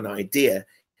give you an idea,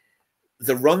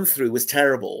 the run through was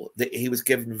terrible. He was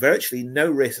given virtually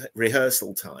no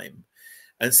rehearsal time.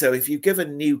 And so if you give a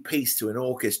new piece to an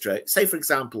orchestra, say, for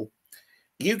example,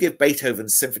 you give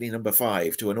Beethoven's Symphony No.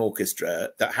 5 to an orchestra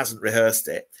that hasn't rehearsed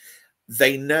it,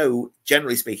 they know,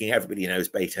 generally speaking, everybody knows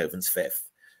Beethoven's Fifth.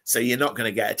 So you're not going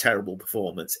to get a terrible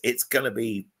performance. It's going to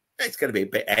be a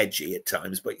bit edgy at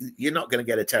times, but you're not going to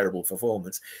get a terrible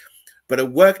performance. But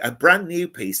a brand new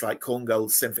piece like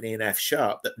Korngold's Symphony in F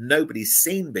sharp that nobody's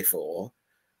seen before,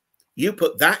 you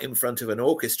put that in front of an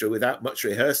orchestra without much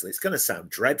rehearsal, it's going to sound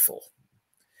dreadful.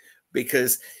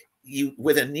 Because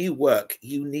with a new work,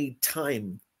 you need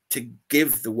time to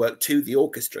give the work to the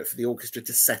orchestra for the orchestra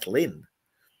to settle in.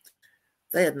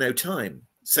 They had no time.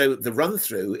 So the run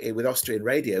through with Austrian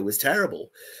radio was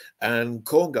terrible. And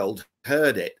Korngold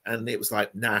heard it and it was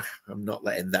like, nah, I'm not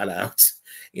letting that out.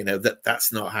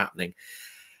 That's not happening.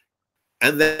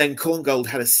 And then Korngold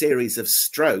had a series of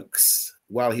strokes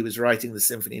while he was writing the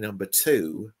Symphony No.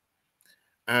 2.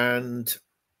 And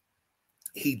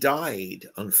he died,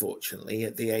 unfortunately,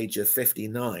 at the age of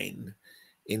 59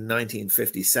 in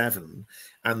 1957.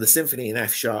 And the Symphony in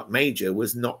F sharp major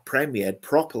was not premiered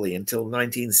properly until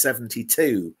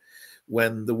 1972,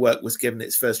 when the work was given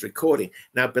its first recording.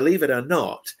 Now, believe it or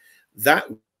not, that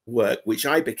work, which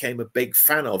I became a big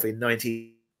fan of in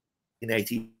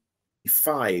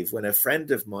 1985, when a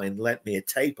friend of mine lent me a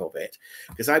tape of it,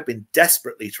 because I've been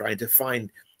desperately trying to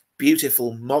find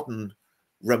beautiful, modern,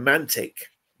 romantic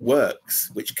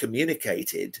works which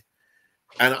communicated.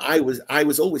 And I was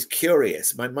always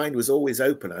curious. My mind was always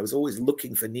open. I was always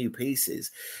looking for new pieces.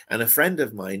 And a friend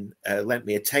of mine lent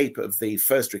me a tape of the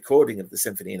first recording of the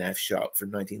Symphony in F sharp from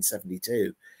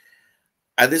 1972.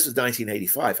 And this was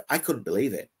 1985. I couldn't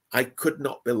believe it. I could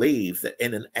not believe that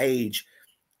in an age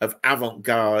of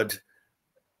avant-garde,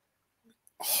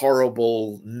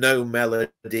 horrible, no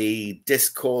melody,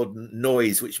 discordant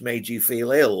noise, which made you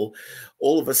feel ill,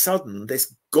 all of a sudden,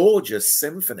 this gorgeous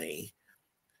symphony,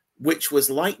 which was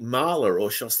like Mahler or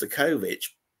Shostakovich,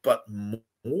 but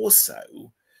more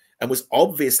so, and was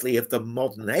obviously of the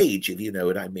modern age, if you know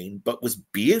what I mean, but was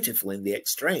beautiful in the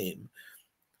extreme.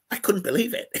 I couldn't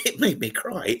believe it. It made me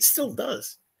cry. It still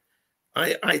does.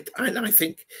 I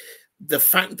think the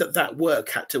fact that work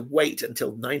had to wait until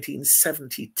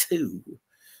 1972,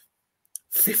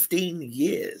 15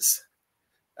 years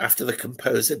after the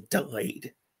composer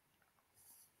died,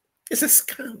 is a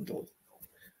scandal.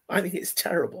 I think it's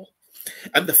terrible.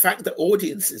 And the fact that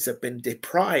audiences have been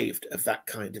deprived of that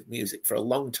kind of music for a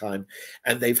long time,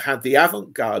 and they've had the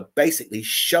avant-garde basically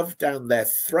shoved down their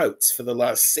throats for the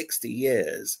last 60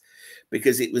 years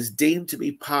because it was deemed to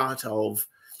be part of,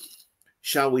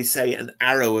 shall we say, an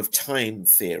arrow of time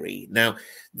theory. Now,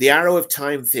 the arrow of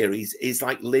time theories is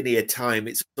like linear time.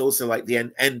 It's also like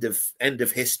the end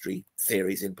of history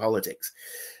theories in politics.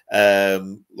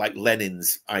 Like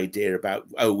Lenin's idea about,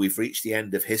 we've reached the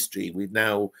end of history. We've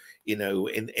now, in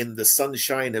the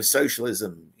sunshine of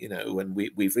socialism, and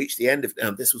we've reached the end of,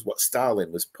 this was what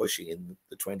Stalin was pushing in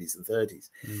the 20s and 30s.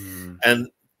 And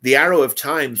the arrow of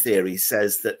time theory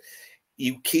says that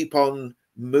you keep on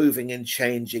moving and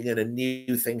changing, and a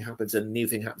new thing happens, and a new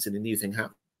thing happens, and a new thing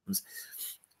happens.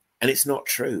 And it's not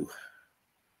true.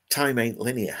 Time ain't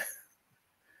linear.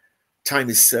 Time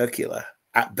is circular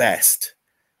at best,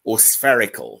 or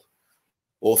spherical,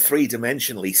 or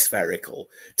three-dimensionally spherical.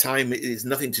 Time is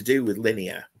nothing to do with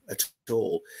linear at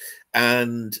all.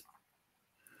 And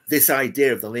this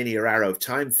idea of the linear arrow of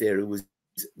time theory was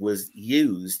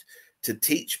used to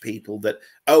teach people that,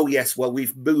 oh, yes, well,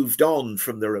 we've moved on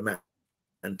from the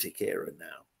romantic era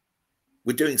now.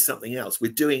 We're doing something else.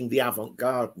 We're doing the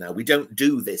avant-garde now. We don't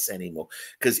do this anymore.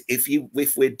 Because if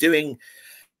we're doing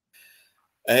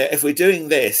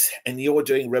this and you're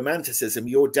doing romanticism,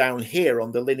 you're down here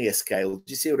on the linear scale. Do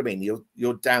you see what I mean?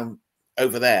 You're down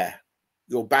over there.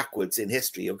 You're backwards in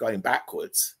history. You're going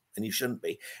backwards, and you shouldn't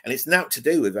be. And it's not to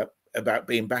do with about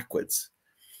being backwards.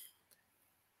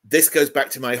 This goes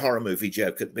back to my horror movie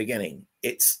joke at the beginning.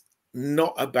 It's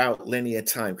not about linear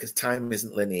time, because time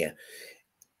isn't linear.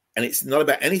 And it's not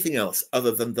about anything else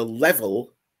other than the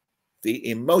level,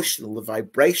 the emotional, the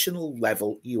vibrational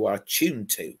level you are tuned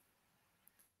to.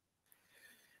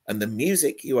 And the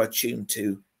music you are tuned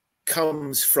to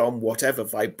comes from whatever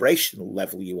vibrational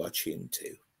level you are tuned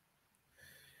to,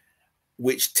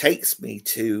 which takes me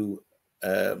to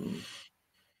the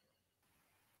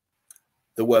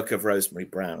work of Rosemary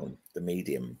Brown, the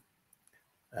medium.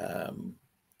 But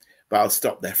I'll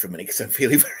stop there for a minute because I'm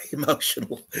feeling very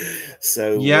emotional.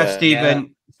 So yeah,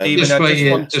 Stephen, Stephen, just I for just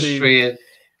you, want just to. for you.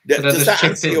 Does that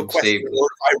answer your question, Stephen? or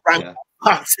if I ran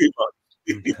back too much?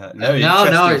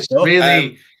 No, it's stuff.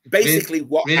 really basically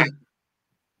what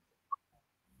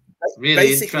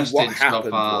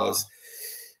happened was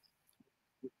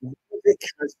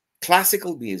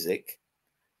classical music.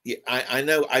 I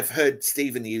know I've heard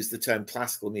Stephen use the term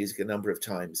classical music a number of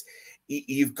times.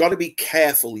 You've got to be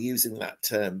careful using that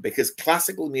term, because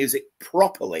classical music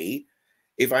properly,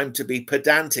 if I'm to be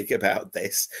pedantic about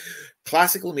this,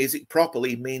 classical music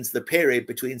properly means the period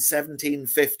between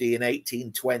 1750 and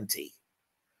 1820.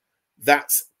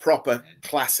 That's proper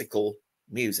classical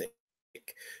music.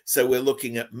 So we're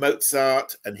looking at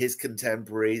Mozart and his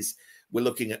contemporaries. We're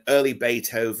looking at early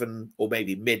Beethoven, or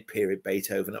maybe mid-period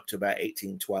Beethoven up to about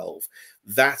 1812.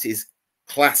 That is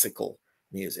classical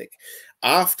music.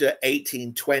 After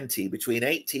 1820, between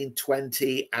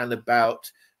 1820 and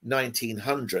about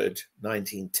 1900,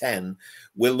 1910,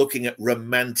 we're looking at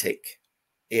Romantic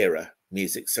era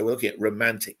music. So we're looking at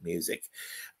Romantic music.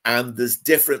 And there's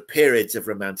different periods of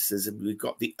Romanticism. We've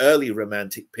got the early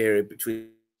Romantic period between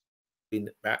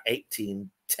about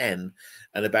 1810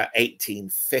 and about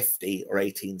 1850 or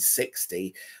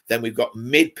 1860. Then we've got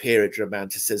mid-period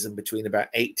Romanticism between about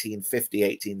 1850,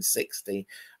 1860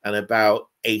 and about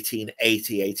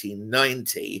 1880,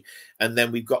 1890. And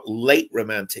then we've got late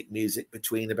Romantic music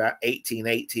between about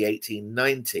 1880,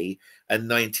 1890 and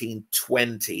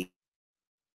 1920.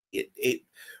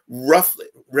 Roughly,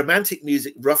 Romantic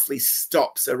music roughly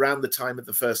stops around the time of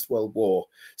the First World War.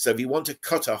 So if you want a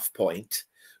cutoff point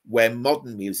where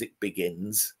modern music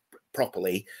begins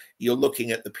properly, you're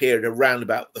looking at the period around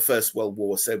about the First World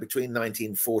War. So between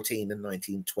 1914 and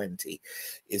 1920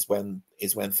 is when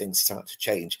things start to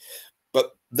change.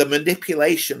 But the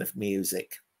manipulation of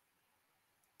music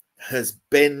has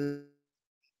been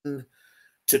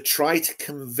to try to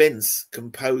convince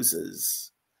composers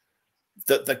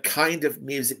that the kind of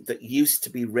music that used to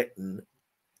be written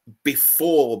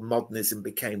before modernism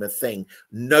became a thing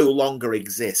no longer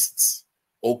exists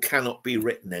or cannot be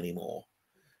written anymore.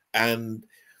 And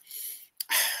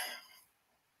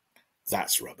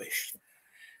that's rubbish.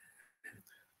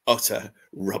 Utter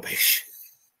rubbish.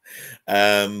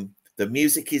 The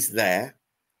music is there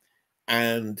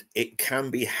and it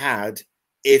can be had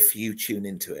if you tune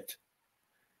into it,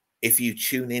 if you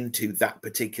tune into that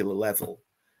particular level.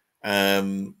 I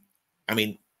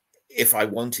mean, if I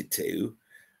wanted to,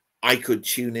 I could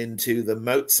tune into the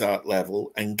Mozart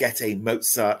level and get a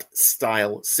Mozart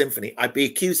style symphony. I'd be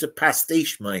accused of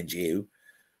pastiche, mind you,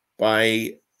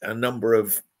 by a number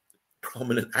of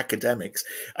prominent academics.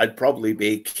 I'd probably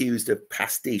be accused of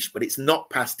pastiche, but it's not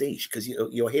pastiche because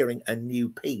you're hearing a new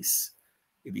piece,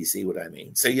 if you see what I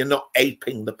mean. So you're not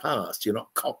aping the past, you're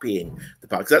not copying the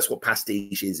past, because that's what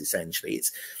pastiche is essentially.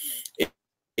 It's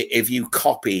if you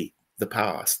copy the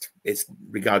past, it's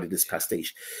regarded as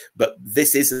pastiche. But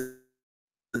this isn't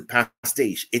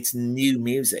pastiche, it's new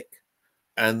music.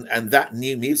 And that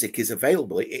new music is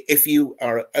available if you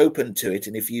are open to it,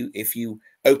 and if you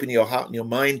open your heart and your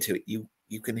mind to it,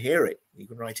 you can hear it, you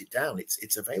can write it down,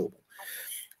 it's available.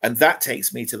 And that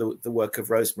takes me to the work of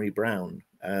Rosemary Brown.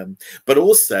 But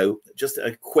also, just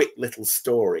a quick little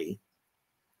story.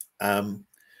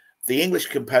 The English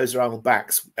composer Arnold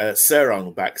Bax, Sir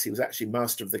Arnold Bax, he was actually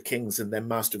Master of the King's and then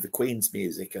Master of the Queen's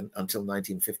music until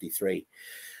 1953.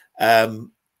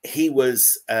 He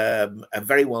was a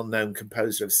very well-known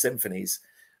composer of symphonies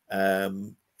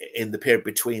in the period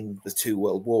between the two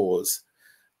world wars.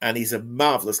 And he's a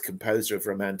marvelous composer of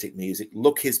Romantic music.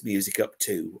 Look his music up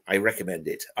too. I recommend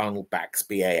it. Arnold Bax,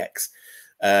 B-A-X.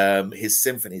 His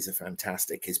symphonies are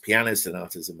fantastic. His piano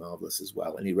sonatas are marvelous as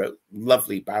well. And he wrote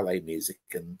lovely ballet music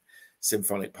and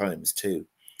symphonic poems too.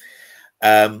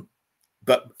 And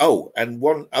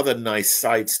one other nice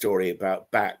side story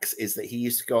about Bax is that he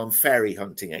used to go on fairy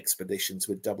hunting expeditions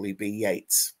with W.B.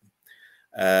 Yeats,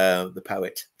 the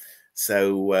poet.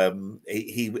 So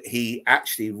he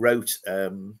actually wrote,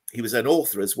 he was an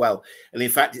author as well. And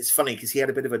in fact, it's funny because he had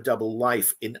a bit of a double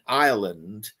life. In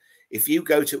Ireland, if you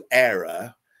go to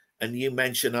Éire and you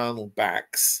mention Arnold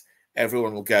Bax,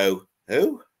 everyone will go,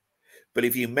 who? But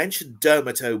if you mention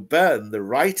Dermot O'Byrne, the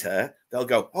writer, they'll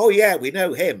go, oh yeah, we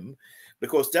know him.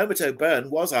 Because Dermot O'Byrne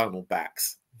was Arnold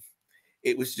Bax.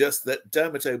 It was just that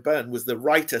Dermot O'Byrne was the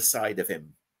writer side of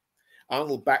him.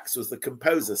 Arnold Bax was the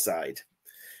composer side.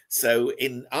 So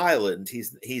in Ireland,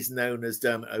 he's known as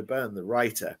Dermot O'Byrne, the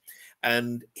writer.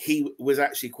 And he was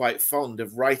actually quite fond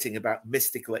of writing about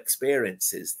mystical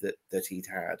experiences that he'd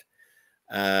had.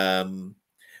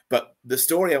 But the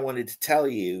story I wanted to tell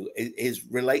you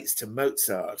relates to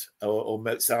Mozart or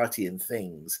Mozartian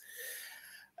things.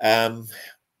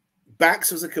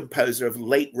 Bax was a composer of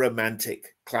late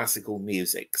Romantic classical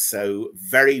music. So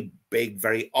very big,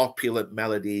 very opulent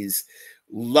melodies,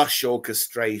 lush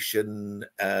orchestration,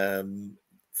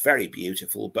 very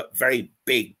beautiful, but very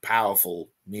big, powerful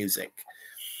music.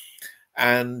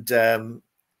 And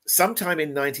sometime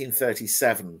in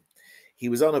 1937, he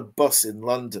was on a bus in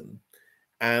London,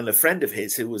 and a friend of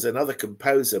his, who was another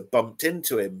composer, bumped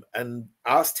into him and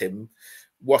asked him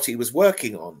what he was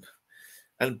working on.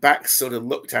 And Bax sort of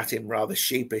looked at him rather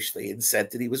sheepishly and said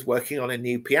that he was working on a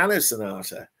new piano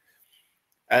sonata.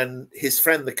 And his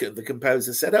friend, the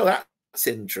composer, said, "Oh, that's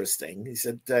interesting." He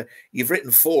said, "You've written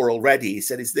 4 already." He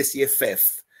said, "Is this your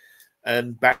 5th?"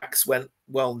 And Bax went,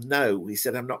 "Well, no." He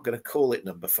said, "I'm not going to call it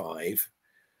number 5.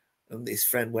 And his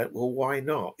friend went, "Well, why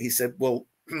not?" He said, "Well,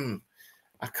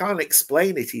 I can't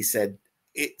explain it." He said,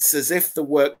 "It's as if the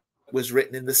work was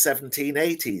written in the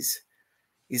 1780s.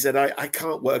 He said, I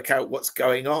can't work out what's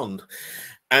going on."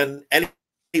 And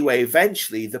anyway,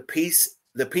 eventually the piece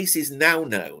is now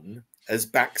known as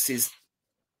Bax's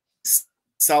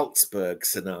Salzburg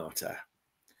Sonata,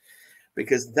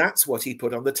 because that's what he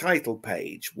put on the title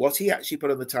page. What he actually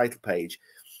put on the title page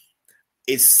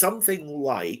is something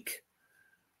like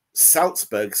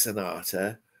Salzburg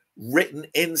Sonata written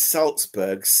in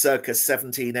Salzburg circa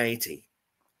 1780.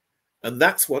 And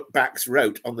that's what Bax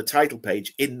wrote on the title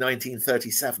page in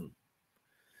 1937.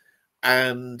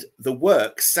 And the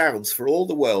work sounds for all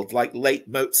the world like late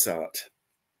Mozart.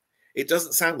 It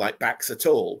doesn't sound like Bax at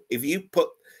all. If you put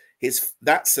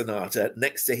that sonata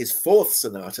next to his 4th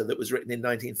sonata that was written in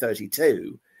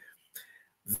 1932,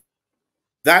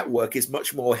 that work is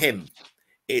much more him.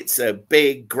 It's a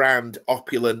big, grand,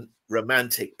 opulent,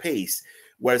 romantic piece,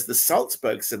 whereas the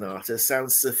Salzburg Sonata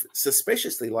sounds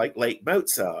suspiciously like late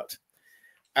Mozart.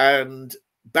 And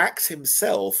Bax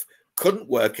himself couldn't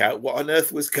work out what on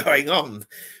earth was going on,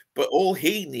 but all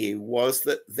he knew was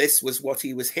that this was what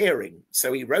he was hearing.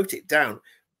 So he wrote it down,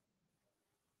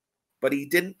 but he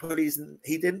didn't put his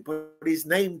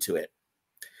name to it.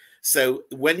 So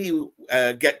when you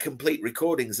get complete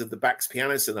recordings of the Bax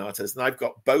piano sonatas, and I've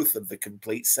got both of the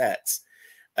complete sets,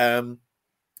 the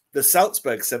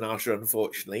Salzburg Sonata,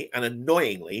 unfortunately and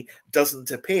annoyingly,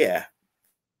 doesn't appear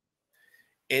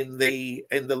in the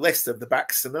list of the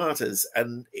Bax sonatas,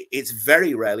 and it's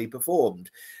very rarely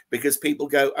performed because people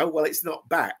go, "Oh, well, it's not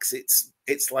Bax,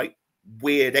 it's like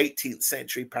weird 18th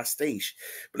century pastiche."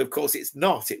 But of course it's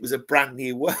not. It was a brand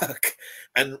new work.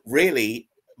 And really,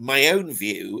 my own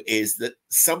view is that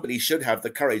somebody should have the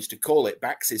courage to call it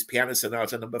Bax's Piano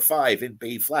Sonata number 5 in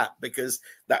B flat, because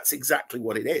that's exactly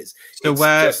what it is. So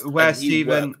it's where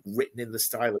Stephen, written in the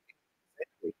style of it.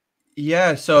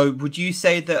 Yeah, so would you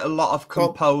say that a lot of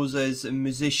composers and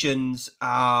musicians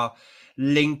are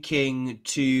linking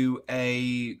to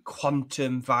a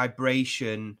quantum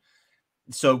vibration?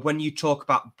 So when you talk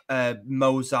about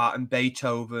Mozart and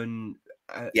Beethoven,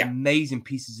 amazing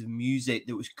pieces of music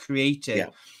that was created,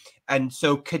 and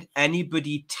so could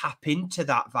anybody tap into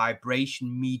that vibration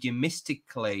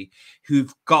mediumistically who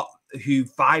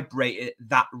vibrate at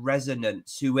that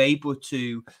resonance, who able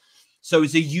to? So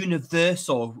is a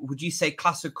universal, would you say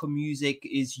classical music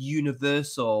is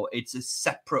universal? It's a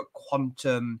separate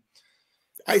quantum,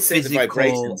 I say the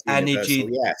vibration's energy.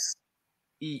 Universal,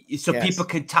 yes. So people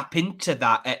can tap into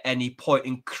that at any point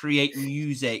and create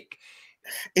music.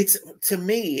 It's, to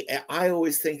me, I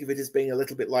always think of it as being a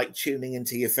little bit like tuning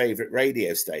into your favorite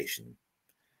radio station.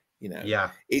 You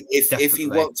know, if you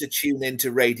want to tune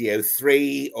into Radio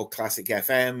 3 or Classic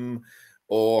FM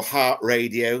or Heart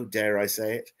Radio, dare I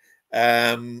say it,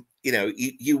 you know,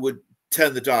 you would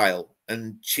turn the dial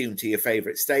and tune to your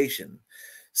favorite station.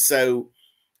 So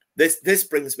this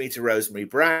brings me to Rosemary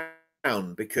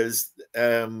Brown, because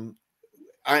I'm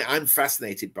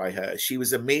fascinated by her. She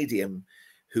was a medium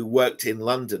who worked in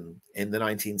London in the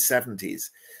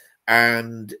 1970s,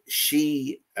 and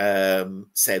she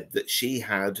said that she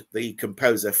had the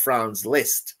composer Franz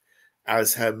Liszt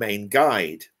as her main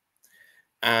guide.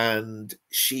 And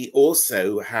she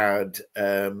also had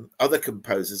other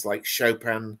composers like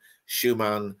Chopin,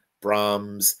 Schumann,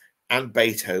 Brahms, and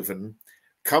Beethoven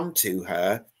come to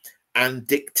her and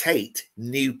dictate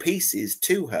new pieces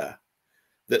to her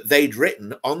that they'd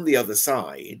written on the other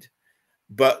side.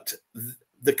 But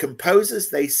the composers,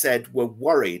 they said, were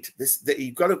worried.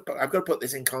 I've got to put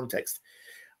this in context.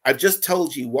 I've just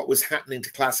told you what was happening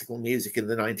to classical music in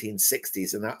the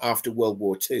 1960s and after World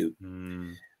War II.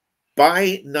 Mm.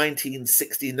 By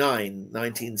 1969,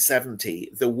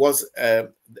 1970, there was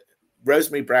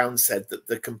Rosemary Brown said that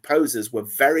the composers were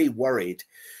very worried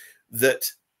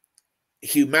that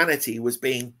humanity was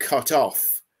being cut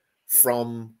off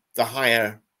from the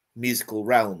higher musical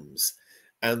realms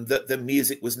and that the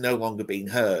music was no longer being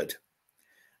heard.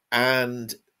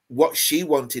 And what she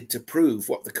wanted to prove,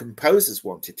 what the composers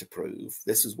wanted to prove,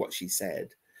 this is what she said,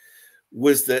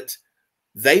 was that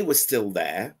they were still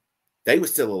there, they were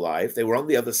still alive, they were on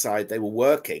the other side, they were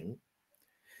working,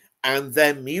 and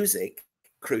their music,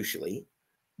 crucially,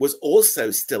 was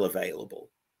also still available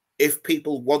if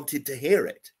people wanted to hear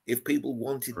it, if people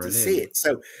wanted to see it.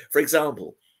 So, for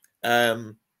example,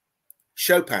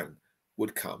 Chopin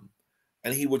would come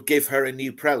and he would give her a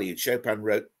new prelude. Chopin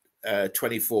wrote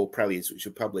 24 preludes, which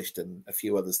were published, and a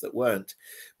few others that weren't.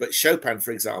 But Chopin,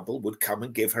 for example, would come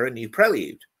and give her a new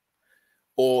prelude.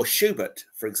 Or Schubert,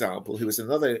 for example, who was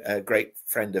another great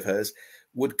friend of hers,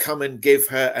 would come and give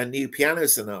her a new piano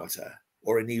sonata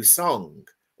or a new song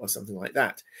or something like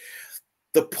that.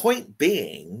 The point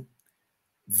being,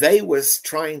 they was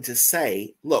trying to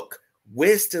say, look,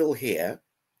 we're still here.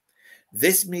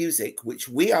 This music, which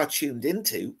we are tuned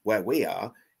into where we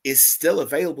are, is still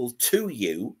available to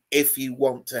you if you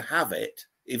want to have it,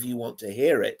 if you want to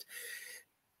hear it.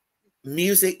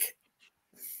 Music,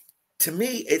 to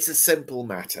me, it's a simple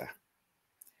matter.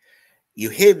 You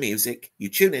hear music, you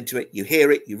tune into it, you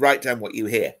hear it, you write down what you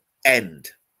hear. End.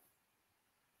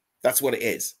 That's what it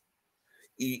is.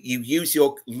 You use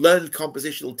your learned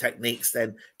compositional techniques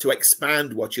then to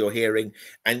expand what you're hearing,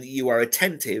 and you are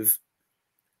attentive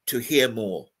to hear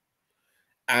more.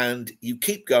 And you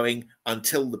keep going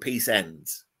until the piece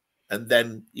ends. And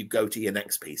then you go to your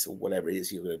next piece or whatever it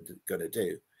is you're going to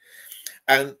do.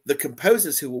 And the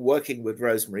composers who were working with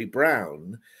Rosemary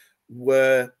Brown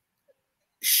were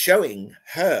showing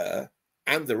her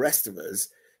and the rest of us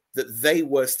that they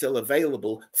were still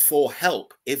available for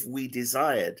help. If we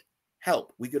desired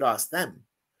help, we could ask them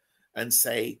and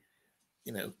say,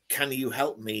 you know, can you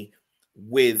help me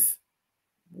with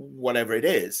whatever it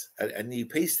is, a new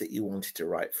piece that you wanted to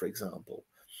write, for example.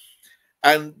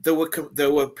 And there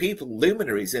were people,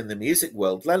 luminaries in the music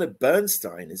world. Leonard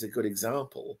Bernstein is a good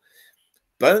example.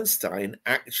 Bernstein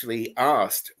actually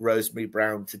asked Rosemary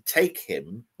Brown to take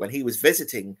him when he was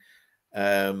visiting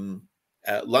London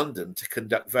to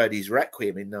conduct Verdi's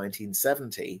Requiem in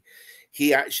 1970.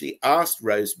 He actually asked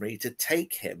Rosemary to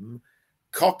take him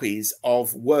copies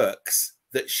of works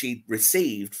that she'd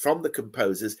received from the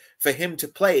composers for him to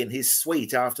play in his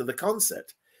suite after the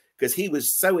concert, because he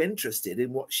was so interested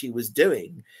in what she was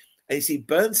doing. And you see,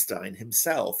 Bernstein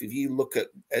himself, if you look at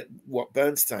what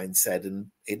Bernstein said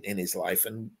in his life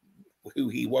and who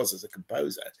he was as a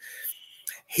composer,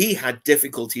 he had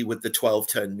difficulty with the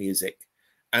 12-tone music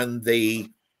and the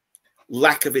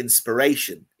lack of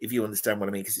inspiration, if you understand what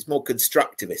I mean, because it's more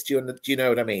constructivist. Do you know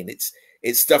what I mean?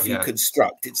 It's stuff you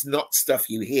construct. It's not stuff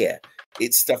you hear.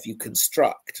 It's stuff you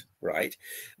construct, right?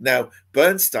 Now,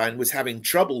 Bernstein was having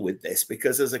trouble with this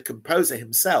because as a composer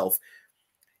himself,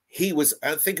 he was,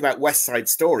 think about West Side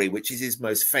Story, which is his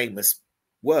most famous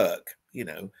work, you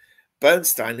know.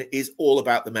 Bernstein is all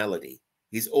about the melody.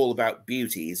 He's all about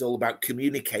beauty. He's all about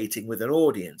communicating with an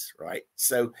audience, right?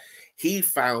 So he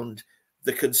found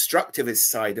the constructivist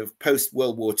side of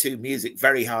post-World War II music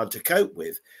very hard to cope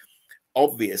with,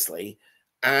 obviously.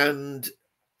 And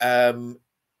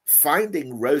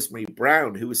finding Rosemary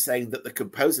Brown, who was saying that the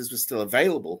composers were still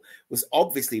available, was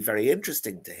obviously very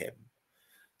interesting to him.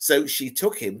 So she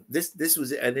took him. This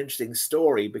was an interesting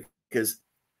story because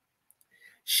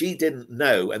she didn't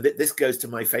know, and this goes to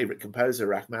my favorite composer,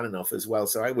 Rachmaninoff, as well.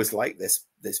 So I always like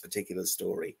this particular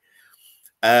story.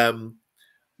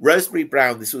 Rosemary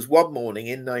Brown, this was one morning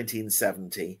in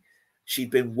 1970.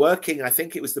 She'd been working, I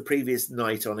think it was the previous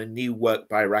night, on a new work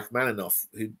by Rachmaninoff,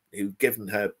 who'd given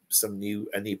her a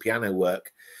new piano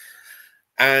work.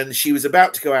 And she was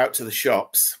about to go out to the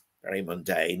shops, very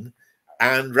mundane,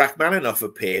 and Rachmaninoff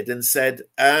appeared and said,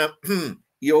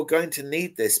 you're going to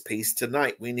need this piece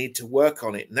tonight. We need to work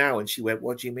on it now. And she went,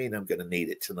 what do you mean I'm going to need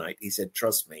it tonight? He said,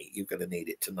 trust me, you're going to need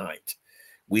it tonight.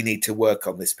 We need to work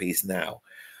on this piece now.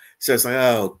 So it's like,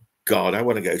 oh, God, I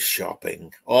want to go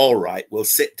shopping. All right, we'll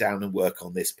sit down and work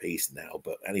on this piece now.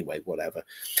 But anyway, whatever.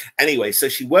 Anyway, so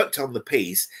she worked on the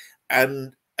piece.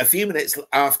 And a few minutes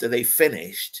after they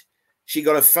finished, she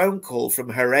got a phone call from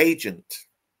her agent.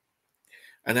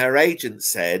 And her agent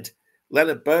said,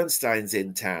 Leonard Bernstein's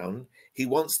in town. He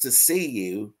wants to see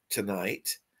you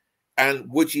tonight.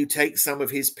 And would you take some of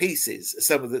his pieces,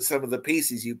 some of the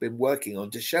pieces you've been working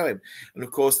on, to show him? And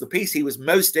of course, the piece he was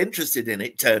most interested in,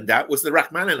 it turned out, was the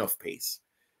Rachmaninoff piece,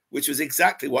 which was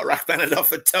exactly what Rachmaninoff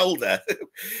had told her.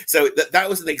 So that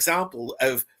was an example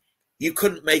of, you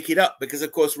couldn't make it up, because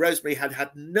of course Rosemary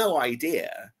had no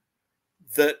idea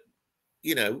that,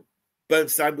 you know,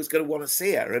 Bernstein was going to want to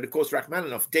see her. And of course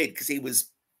Rachmaninoff did, because he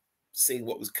was seeing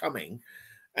what was coming,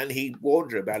 and he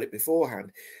warned her about it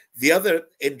beforehand. The other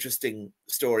interesting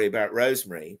story about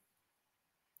Rosemary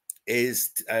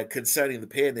is concerning the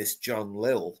pianist John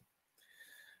Lill.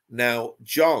 Now,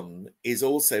 John is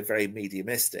also very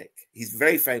mediumistic. He's a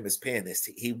very famous pianist.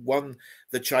 He won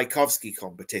the Tchaikovsky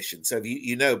competition. So if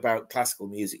you know about classical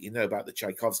music, you know about the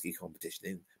Tchaikovsky competition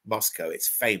in Moscow. It's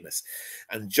famous.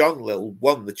 And John Lill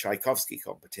won the Tchaikovsky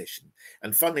competition.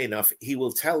 And funnily enough, he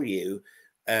will tell you,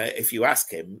 if you ask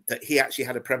him, that he actually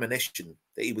had a premonition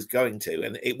that he was going to,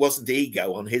 and it wasn't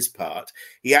ego on his part.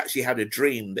 He actually had a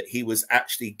dream that he was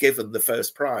actually given the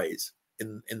first prize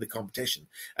in the competition,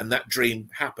 and that dream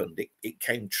happened. It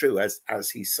came true as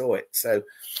he saw it. So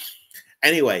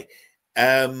anyway,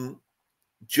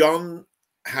 John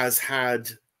has had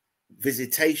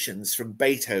visitations from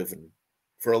Beethoven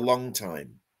for a long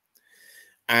time,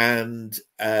 and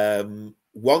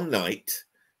one night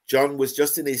John was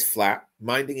just in his flat,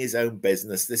 minding his own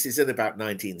business. This is in about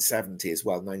 1970 as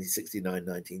well, 1969,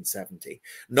 1970,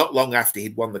 not long after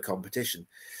he'd won the competition.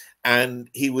 And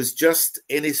he was just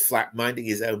in his flat, minding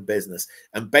his own business.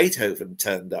 And Beethoven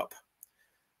turned up,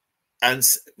 and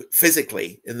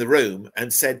physically in the room,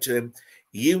 and said to him,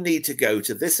 "You need to go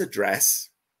to this address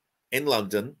in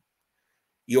London.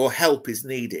 Your help is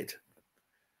needed."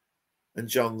 And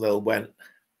John Lill went,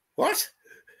 "What?"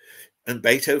 And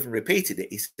Beethoven repeated it.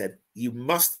 He said, "You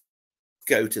must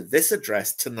go to this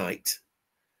address tonight.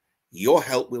 Your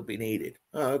help will be needed."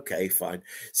 Oh, okay, fine.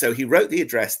 So he wrote the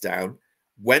address down,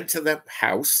 went to the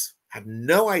house, had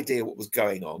no idea what was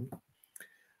going on,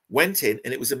 went in,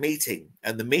 and it was a meeting.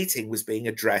 And the meeting was being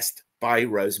addressed by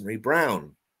Rosemary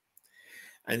Brown.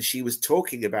 And she was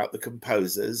talking about the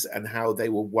composers and how they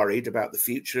were worried about the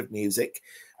future of music,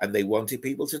 and they wanted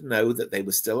people to know that they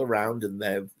were still around, and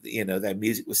their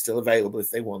music was still available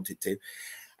if they wanted to.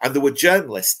 And there were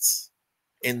journalists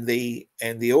in the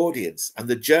audience, and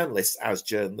the journalists, as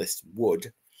journalists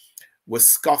would, were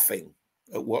scoffing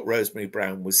at what Rosemary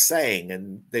Brown was saying,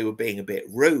 and they were being a bit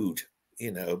rude,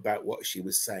 about what she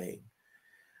was saying.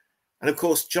 And of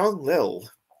course, John Lill,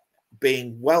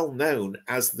 being well known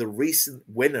as the recent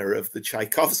winner of the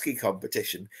Tchaikovsky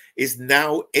competition, is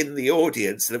now in the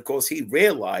audience. And of course, he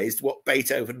realized what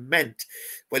Beethoven meant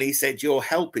when he said, "Your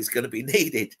help is going to be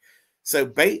needed." So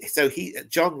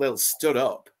John Lill stood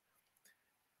up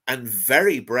and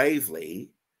very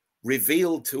bravely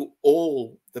revealed to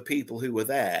all the people who were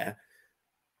there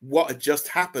what had just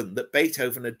happened, that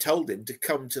Beethoven had told him to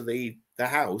come to the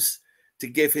house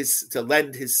to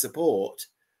lend his support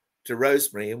to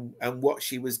Rosemary and what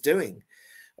she was doing.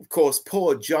 Of course,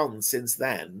 poor John since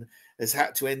then has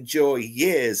had to enjoy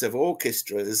years of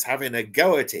orchestras having a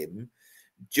go at him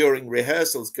during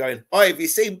rehearsals, going, "Oh, have you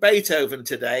seen Beethoven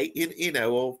today?"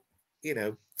 Or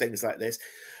things like this.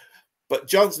 But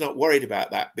John's not worried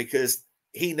about that, because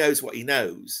he knows what he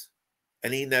knows,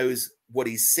 and he knows what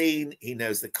he's seen. He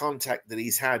knows the contact that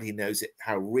he's had. He knows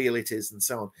how real it is, and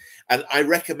so on. And I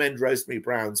recommend Rosemary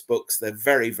Brown's books. They're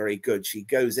very, very good. She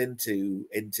goes into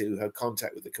her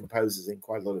contact with the composers in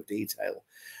quite a lot of detail.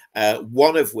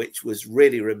 One of which was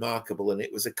really remarkable, and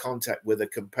it was a contact with a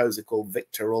composer called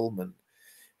Victor Ullmann,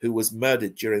 who was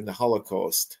murdered during the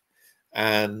Holocaust.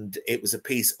 And it was a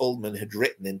piece Ullmann had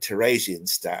written in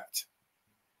Theresienstadt.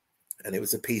 And it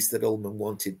was a piece that Ullmann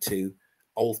wanted to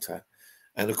alter.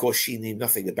 And of course, she knew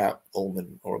nothing about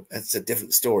Ullmann, or it's a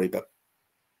different story, but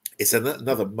it's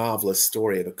another marvelous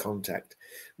story of a contact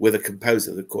with a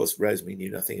composer that, of course, Rosemary knew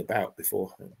nothing about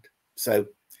beforehand. So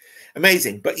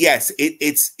amazing. But yes,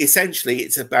 it's essentially,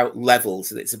 it's about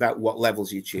levels, and it's about what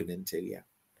levels you tune into. Yeah.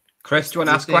 Chris, do you want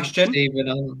to ask a question?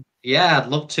 Stephen, yeah, I'd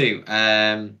love to.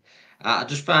 I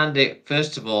just found it,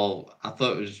 first of all, I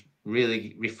thought it was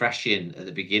really refreshing at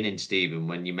the beginning, Stephen,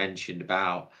 when you mentioned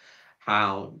about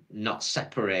how not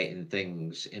separating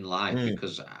things in life,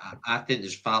 because I think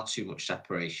there's far too much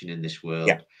separation in this world.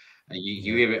 Yeah. And you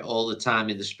hear it all the time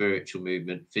in the spiritual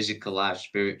movement, physical life,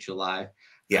 spiritual life.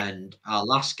 Yeah. And our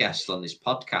last guest on this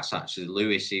podcast, actually,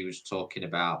 Lewis, he was talking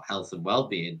about health and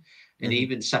well-being, and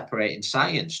even separating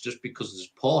science. Just because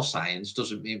there's poor science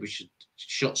doesn't mean we should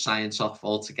shut science off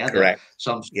altogether. Correct.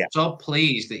 So I'm so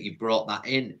pleased that you brought that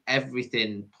in,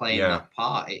 everything playing that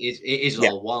part. It is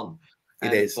all one.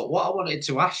 It is. But what I wanted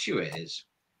to ask you is,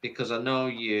 because I know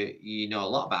you know a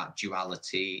lot about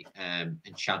duality and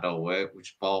shadow work,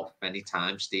 which spoke many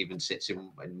times. Stephen sits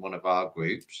in one of our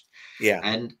groups, Yeah.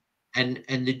 and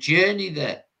the journey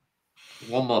that.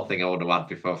 One more thing I want to add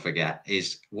before I forget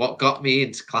is what got me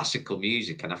into classical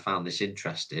music, and I found this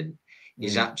interesting,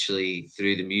 is actually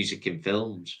through the music in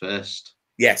films first.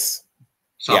 Yes.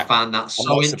 So I found that I'm so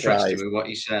not interesting surprised. with what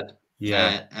you said.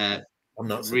 Yeah. I'm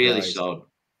not Really surprised. so.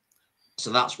 So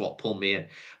that's what pulled me in.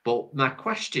 But my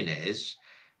question is,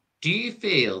 do you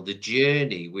feel the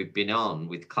journey we've been on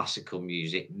with classical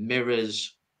music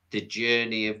mirrors the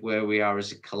journey of where we are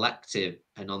as a collective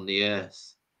and on the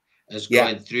earth, as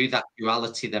Yeah. going through that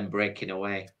duality, then breaking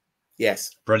away?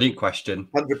 Yes. Brilliant question.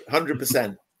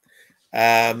 100%.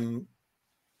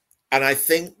 And I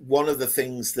think one of the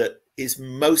things that is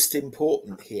most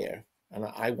important here, and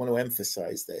I want to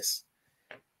emphasize this,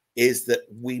 is that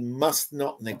we must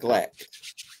not neglect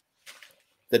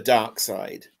the dark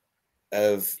side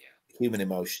of human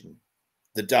emotion,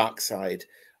 the dark side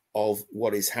of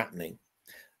what is happening.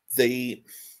 The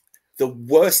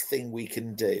worst thing we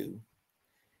can do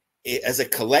as a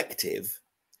collective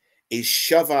is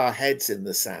shove our heads in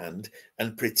the sand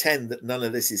and pretend that none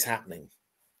of this is happening,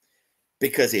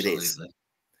 because it is.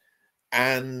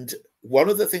 And one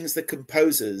of the things the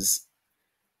composers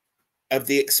of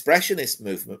the expressionist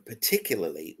movement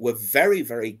particularly were very,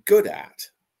 very good at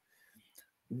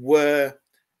were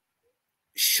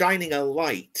shining a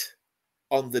light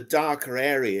on the darker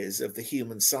areas of the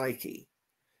human psyche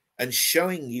and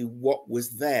showing you what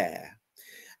was there,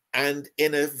 and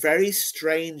in a very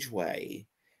strange way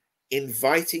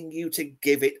inviting you to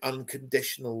give it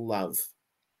unconditional love,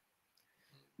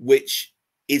 which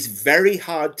is very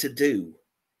hard to do,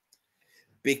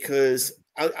 because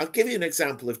I'll give you an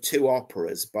example of two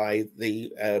operas by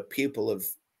the pupil of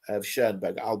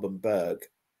Schoenberg, Alban Berg.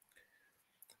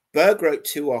 Berg wrote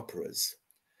two operas,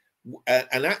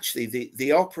 and actually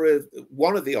the opera,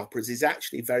 one of the operas, is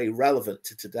actually very relevant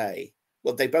to today.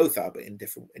 Well, they both are, but in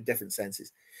different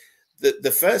senses.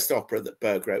 The first opera that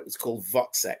Berg wrote was called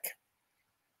Wozzeck,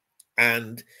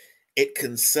 and it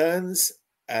concerns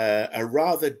a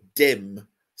rather dim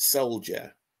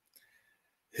soldier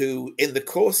who, in the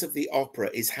course of the opera,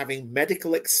 is having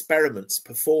medical experiments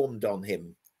performed on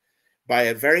him by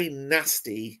a very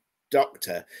nasty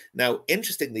doctor. Now,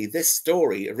 interestingly, this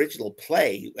story, original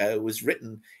play, was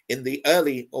written in the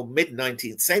early or mid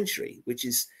 19th century, which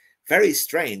is very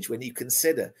strange when you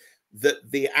consider that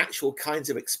the actual kinds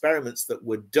of experiments that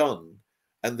were done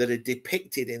and that are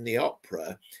depicted in the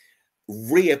opera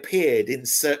reappeared in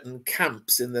certain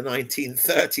camps in the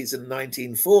 1930s and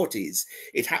 1940s.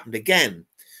 It happened again.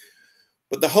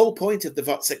 But the whole point of the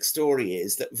Wozzeck story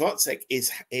is that Wozzeck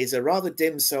is a rather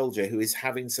dim soldier who is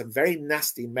having some very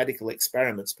nasty medical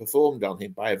experiments performed on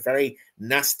him by a very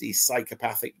nasty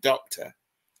psychopathic doctor.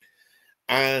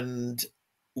 And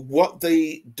what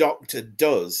the doctor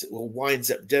does, or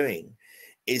winds up doing,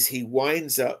 is he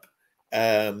winds up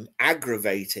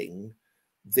aggravating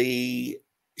the,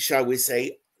 shall we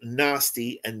say,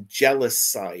 nasty and jealous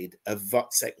side of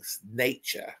Wozzeck's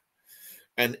nature.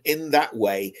 And in that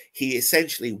way, he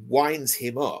essentially winds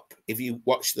him up. If you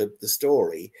watch the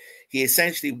story, he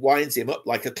essentially winds him up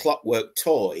like a clockwork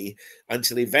toy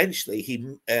until eventually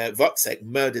Wozzeck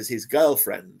murders his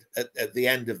girlfriend at the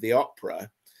end of the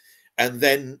opera, and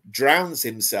then drowns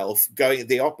himself.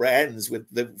 The opera ends with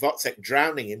the Wozzeck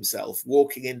drowning himself,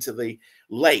 walking into the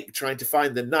lake, trying to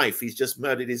find the knife he's just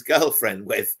murdered his girlfriend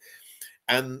with.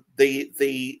 And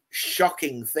the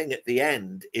shocking thing at the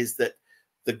end is that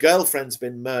the girlfriend's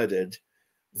been murdered,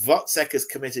 Wozzeck has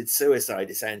committed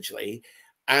suicide, essentially,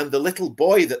 and the little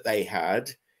boy that they had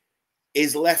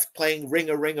is left playing Ring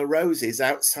a Ring a Roses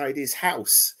outside his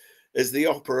house as the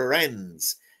opera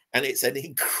ends. And it's an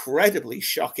incredibly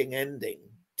shocking ending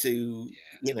to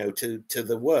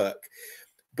the work.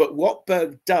 But what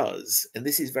Berg does, and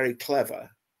this is very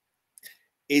clever,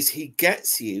 is he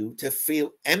gets you to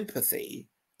feel empathy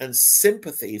and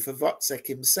sympathy for Wozzeck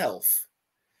himself.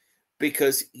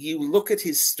 Because you look at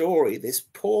his story, this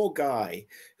poor guy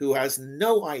who has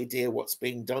no idea what's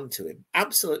being done to him,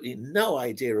 absolutely no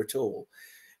idea at all.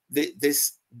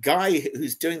 This guy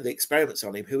who's doing the experiments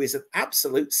on him, who is an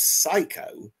absolute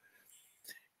psycho,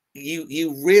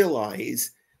 you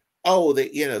realize,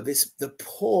 the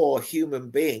poor human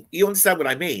being. You understand what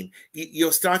I mean?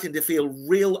 You're starting to feel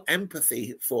real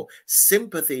sympathy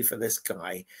for this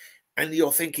guy. And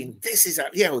you're thinking, this is,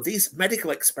 these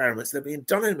medical experiments that are being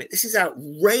done on me, this is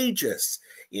outrageous.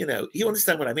 You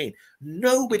understand what I mean?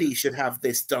 Nobody should have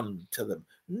this done to them.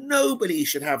 Nobody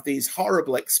should have these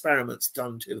horrible experiments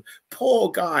done to them.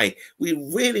 Poor guy. We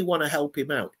really want to help him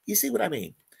out. You see what I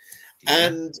mean? Yeah.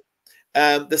 And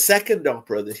the second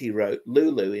opera that he wrote,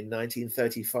 Lulu, in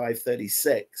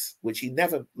 1935-36, which he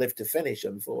never lived to finish,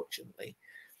 unfortunately.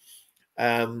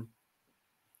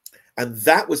 And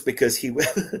that was because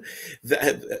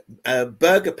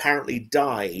Berg apparently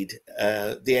died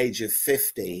at the age of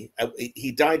 50.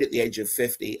 He died at the age of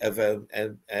 50 of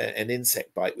an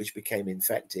insect bite, which became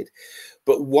infected.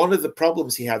 But one of the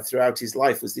problems he had throughout his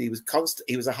life was that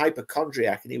he was a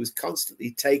hypochondriac, and he was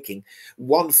constantly taking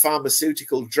one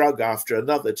pharmaceutical drug after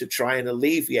another to try and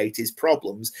alleviate his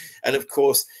problems. And of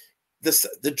course,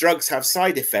 the drugs have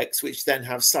side effects, which then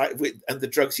have and the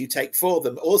drugs you take for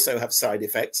them also have side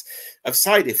effects of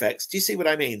side effects. Do you see what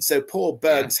I mean? So poor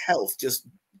Berg's health just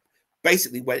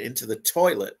basically went into the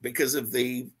toilet because of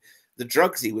the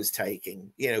drugs he was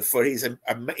taking, for his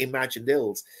imagined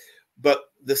ills. But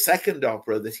the second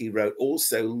opera that he wrote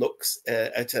also looks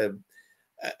at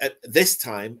this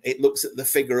time, it looks at the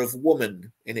figure of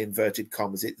woman in inverted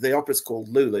commas. The opera's called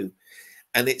Lulu.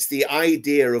 And it's the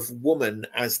idea of woman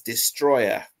as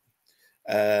destroyer,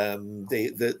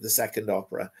 the second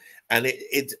opera. And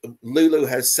Lulu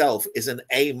herself is an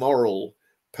amoral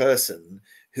person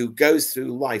who goes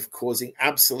through life causing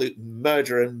absolute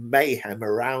murder and mayhem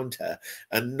around her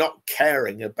and not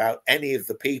caring about any of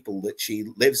the people that she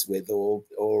lives with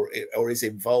or is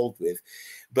involved with.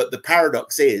 But the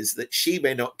paradox is that she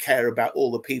may not care about all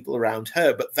the people around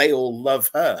her, but they all love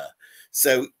her.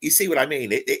 So you see what I mean?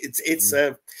 It's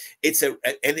a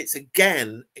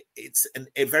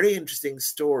very interesting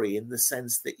story in the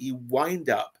sense that you wind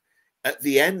up at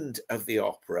the end of the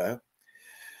opera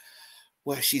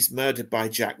where she's murdered by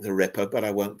Jack the Ripper, but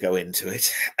I won't go into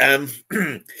it.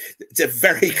 It's a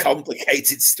very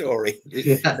complicated story.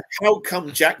 Yeah. How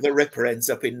come Jack the Ripper ends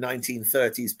up in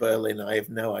 1930s Berlin? I have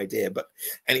no idea. But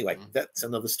anyway, that's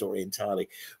another story entirely.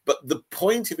 But the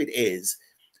point of it is,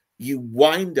 you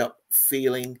wind up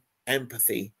feeling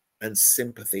empathy and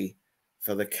sympathy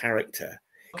for the character.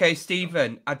 Okay,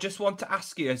 Stephen, I just want to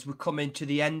ask you, as we come into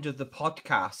the end of the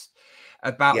podcast,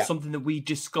 about something that we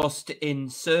discussed in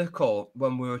Circle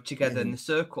when we were together in the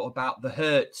Circle, about the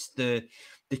hertz, the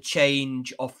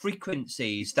change of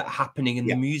frequencies that are happening in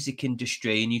the music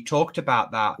industry. And you talked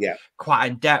about that quite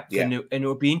in depth. And it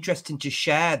would be interesting to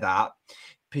share that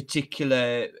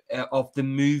particular of the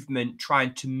movement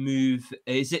trying to move.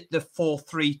 Is it the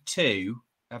 4-3-2?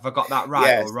 Have I got that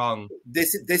right or wrong?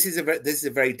 This is a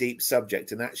very deep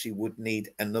subject, and actually would need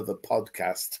another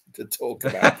podcast to talk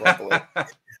about properly.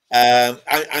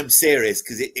 I'm serious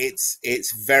because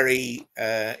it's very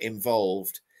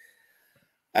involved.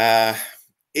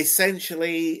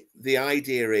 Essentially, the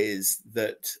idea is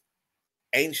that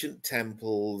ancient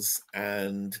temples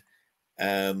and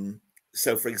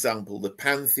so, for example, the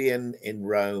Pantheon in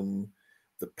Rome,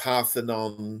 the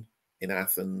Parthenon in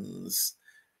Athens,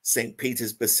 St.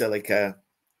 Peter's Basilica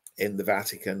in the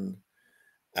Vatican,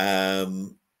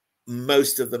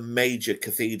 most of the major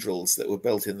cathedrals that were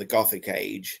built in the Gothic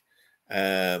age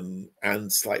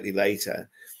and slightly later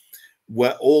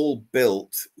were all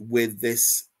built with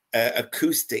this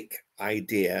acoustic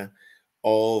idea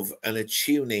of an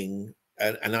attuning,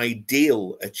 an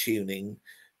ideal attuning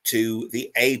to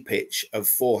the A pitch of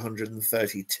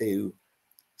 432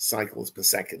 cycles per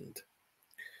second.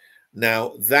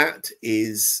 Now, that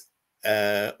is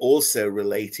also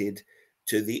related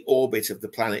to the orbit of the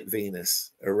planet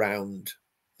Venus around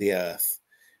the Earth,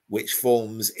 which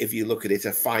forms, if you look at it,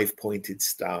 a 5-pointed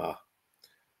star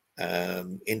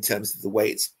in terms of the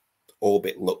way its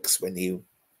orbit looks when you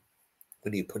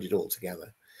put it all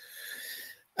together.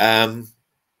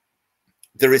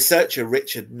 The researcher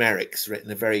Richard Merrick's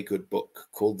written a very good book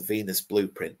called The Venus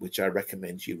Blueprint, which I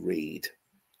recommend you read.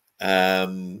 I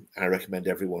recommend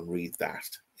everyone read that.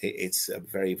 It's a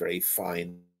very, very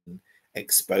fine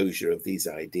exposure of these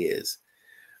ideas.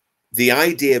 The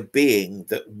idea being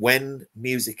that when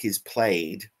music is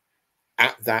played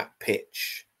at that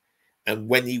pitch, and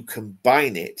when you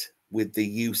combine it with the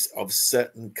use of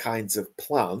certain kinds of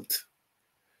plant,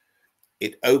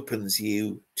 it opens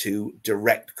you to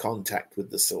direct contact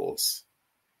with the source.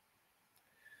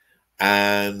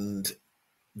 And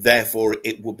therefore,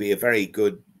 it will be a very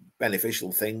good,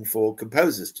 beneficial thing for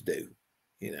composers to do,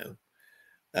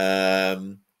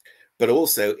 but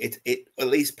also it at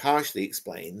least partially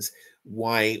explains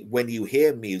why when you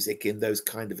hear music in those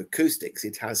kind of acoustics,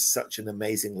 it has such an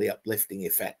amazingly uplifting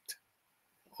effect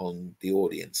on the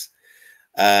audience.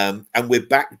 And we're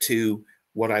back to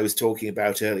what I was talking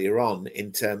about earlier on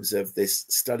in terms of this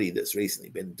study that's recently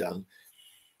been done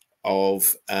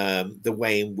of the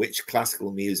way in which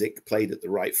classical music played at the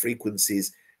right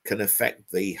frequencies can affect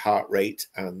the heart rate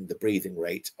and the breathing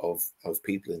rate of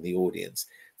people in the audience.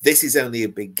 This is only a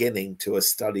beginning to a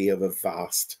study of a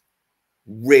vast,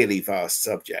 really vast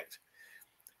subject.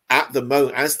 At the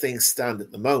moment, as things stand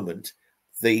at the moment,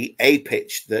 the A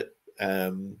pitch that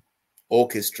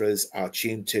orchestras are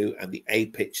tuned to and the A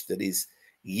pitch that is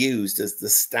used as the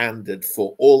standard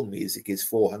for all music is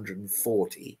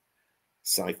 440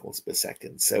 cycles per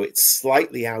second. So it's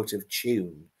slightly out of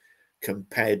tune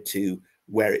compared to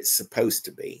where it's supposed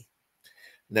to be.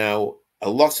 Now, a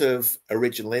lot of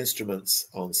original instruments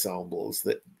ensembles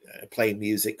that play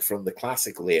music from the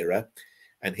classical era,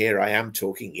 and here I am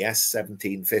talking, yes,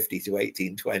 1750 to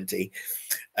 1820,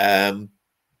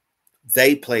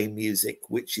 they play music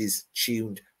which is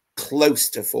tuned close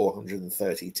to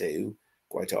 432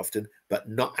 quite often, but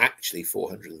not actually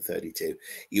 432.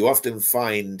 You often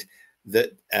find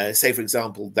that, say, for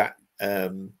example, that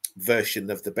version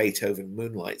of the Beethoven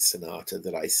Moonlight Sonata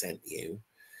that I sent you,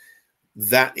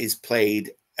 that is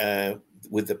played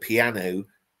with the piano,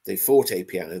 the forte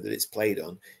piano that it's played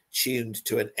on, tuned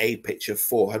to an A pitch of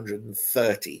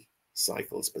 430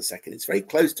 cycles per second. It's very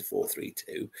close to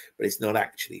 432, but it's not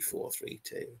actually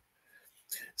 432.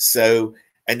 So,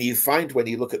 and you find when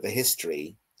you look at the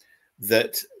history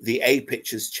that the A pitch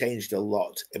has changed a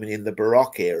lot. I mean, in the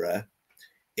Baroque era,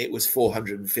 it was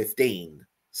 415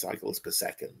 cycles per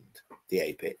second, the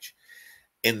A pitch.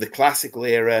 In the classical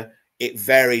era, it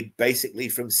varied basically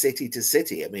from city to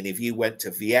city. I mean, if you went to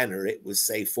Vienna, it was,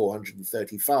 say,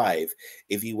 435.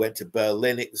 If you went to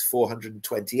Berlin, it was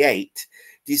 428.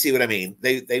 Do you see what I mean?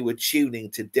 They were tuning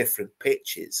to different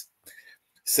pitches.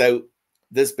 So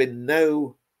there's been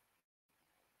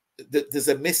there's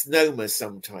a misnomer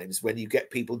sometimes when you get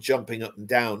people jumping up and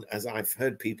down, as I've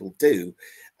heard people do,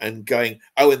 and going,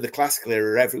 oh, in the classical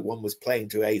era, everyone was playing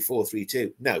to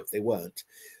A432. No, they weren't.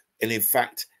 And in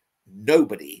fact,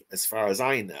 nobody, as far as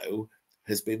I know,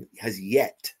 has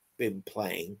yet been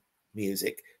playing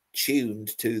music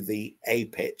tuned to the A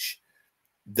pitch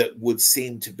that would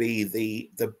seem to be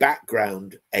the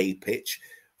background A pitch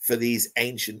for these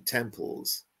ancient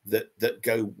temples that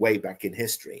go way back in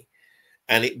history.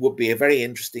 And it would be a very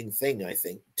interesting thing, I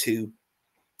think, to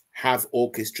have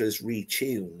orchestras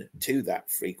retune to that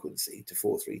frequency, to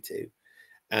 432,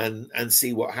 and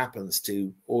see what happens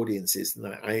to audiences.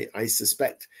 And I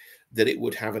suspect that it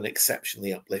would have an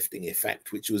exceptionally uplifting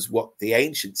effect, which was what the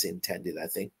ancients intended, I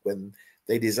think, when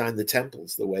they designed the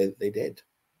temples the way that they did.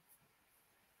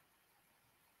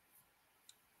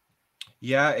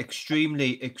 Yeah,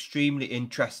 extremely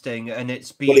interesting, and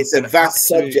it's been. Well, it's a vast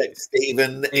subject,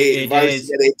 Stephen. If I was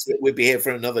to get into it, we'd be here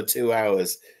for another 2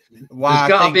 hours. Wow, There's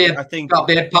got to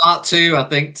be a part two, I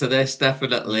think, to this,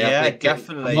 definitely. Yeah, I think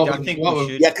definitely. I think we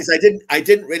should. Yeah, because I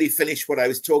didn't really finish what I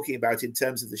was talking about in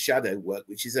terms of the shadow work,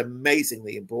 which is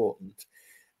amazingly important,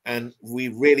 and we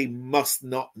really must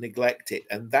not neglect it.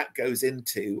 And that goes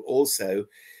into also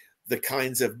the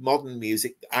kinds of modern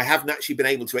music. I haven't actually been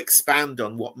able to expand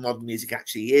on what modern music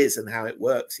actually is and how it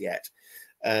works yet,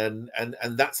 and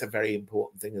that's a very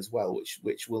important thing as well,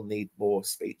 which we'll need more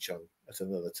speech on at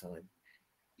another time.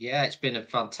 Yeah, it's been a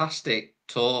fantastic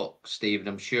talk, Stephen.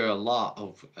 I'm sure a lot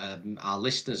of our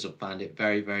listeners will find it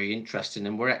very, very interesting.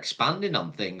 And we're expanding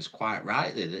on things quite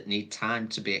rightly that need time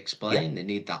to be explained. They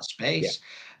need that space.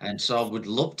 And so I would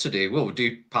love to we'll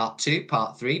do part 2,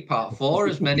 part 3, part 4,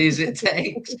 as many as it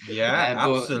takes. Yeah,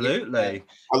 absolutely.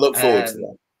 I look forward to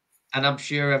that. And I'm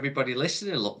sure everybody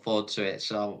listening look forward to it.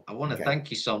 So I want to thank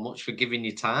you so much for giving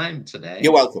your time today.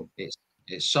 You're welcome.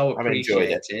 It's so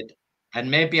appreciated. And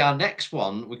maybe our next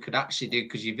one we could actually do,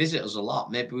 because you visit us a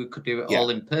lot. Maybe we could do it all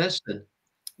in person.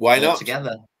 Why not?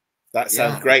 Together. That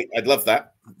sounds great. I'd love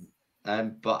that.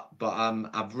 But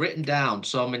I've written down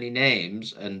so many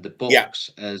names and the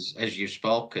books as you've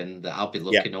spoken that I'll be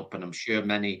looking up, and I'm sure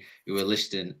many who are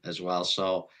listening as well.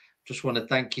 So just want to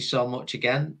thank you so much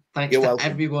again. Thanks to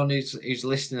everyone who's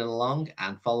listening along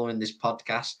and following this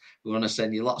podcast. We want to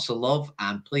send you lots of love,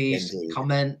 and please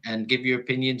comment and give your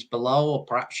opinions below, or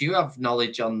perhaps you have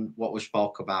knowledge on what we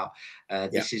spoke about.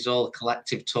 This is all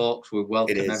collective talks. We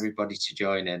welcome everybody to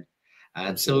join in.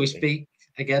 Until we speak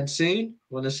again soon,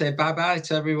 I want to say bye-bye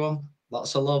to everyone.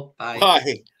 Lots of love. Bye.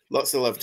 Bye. Lots of love.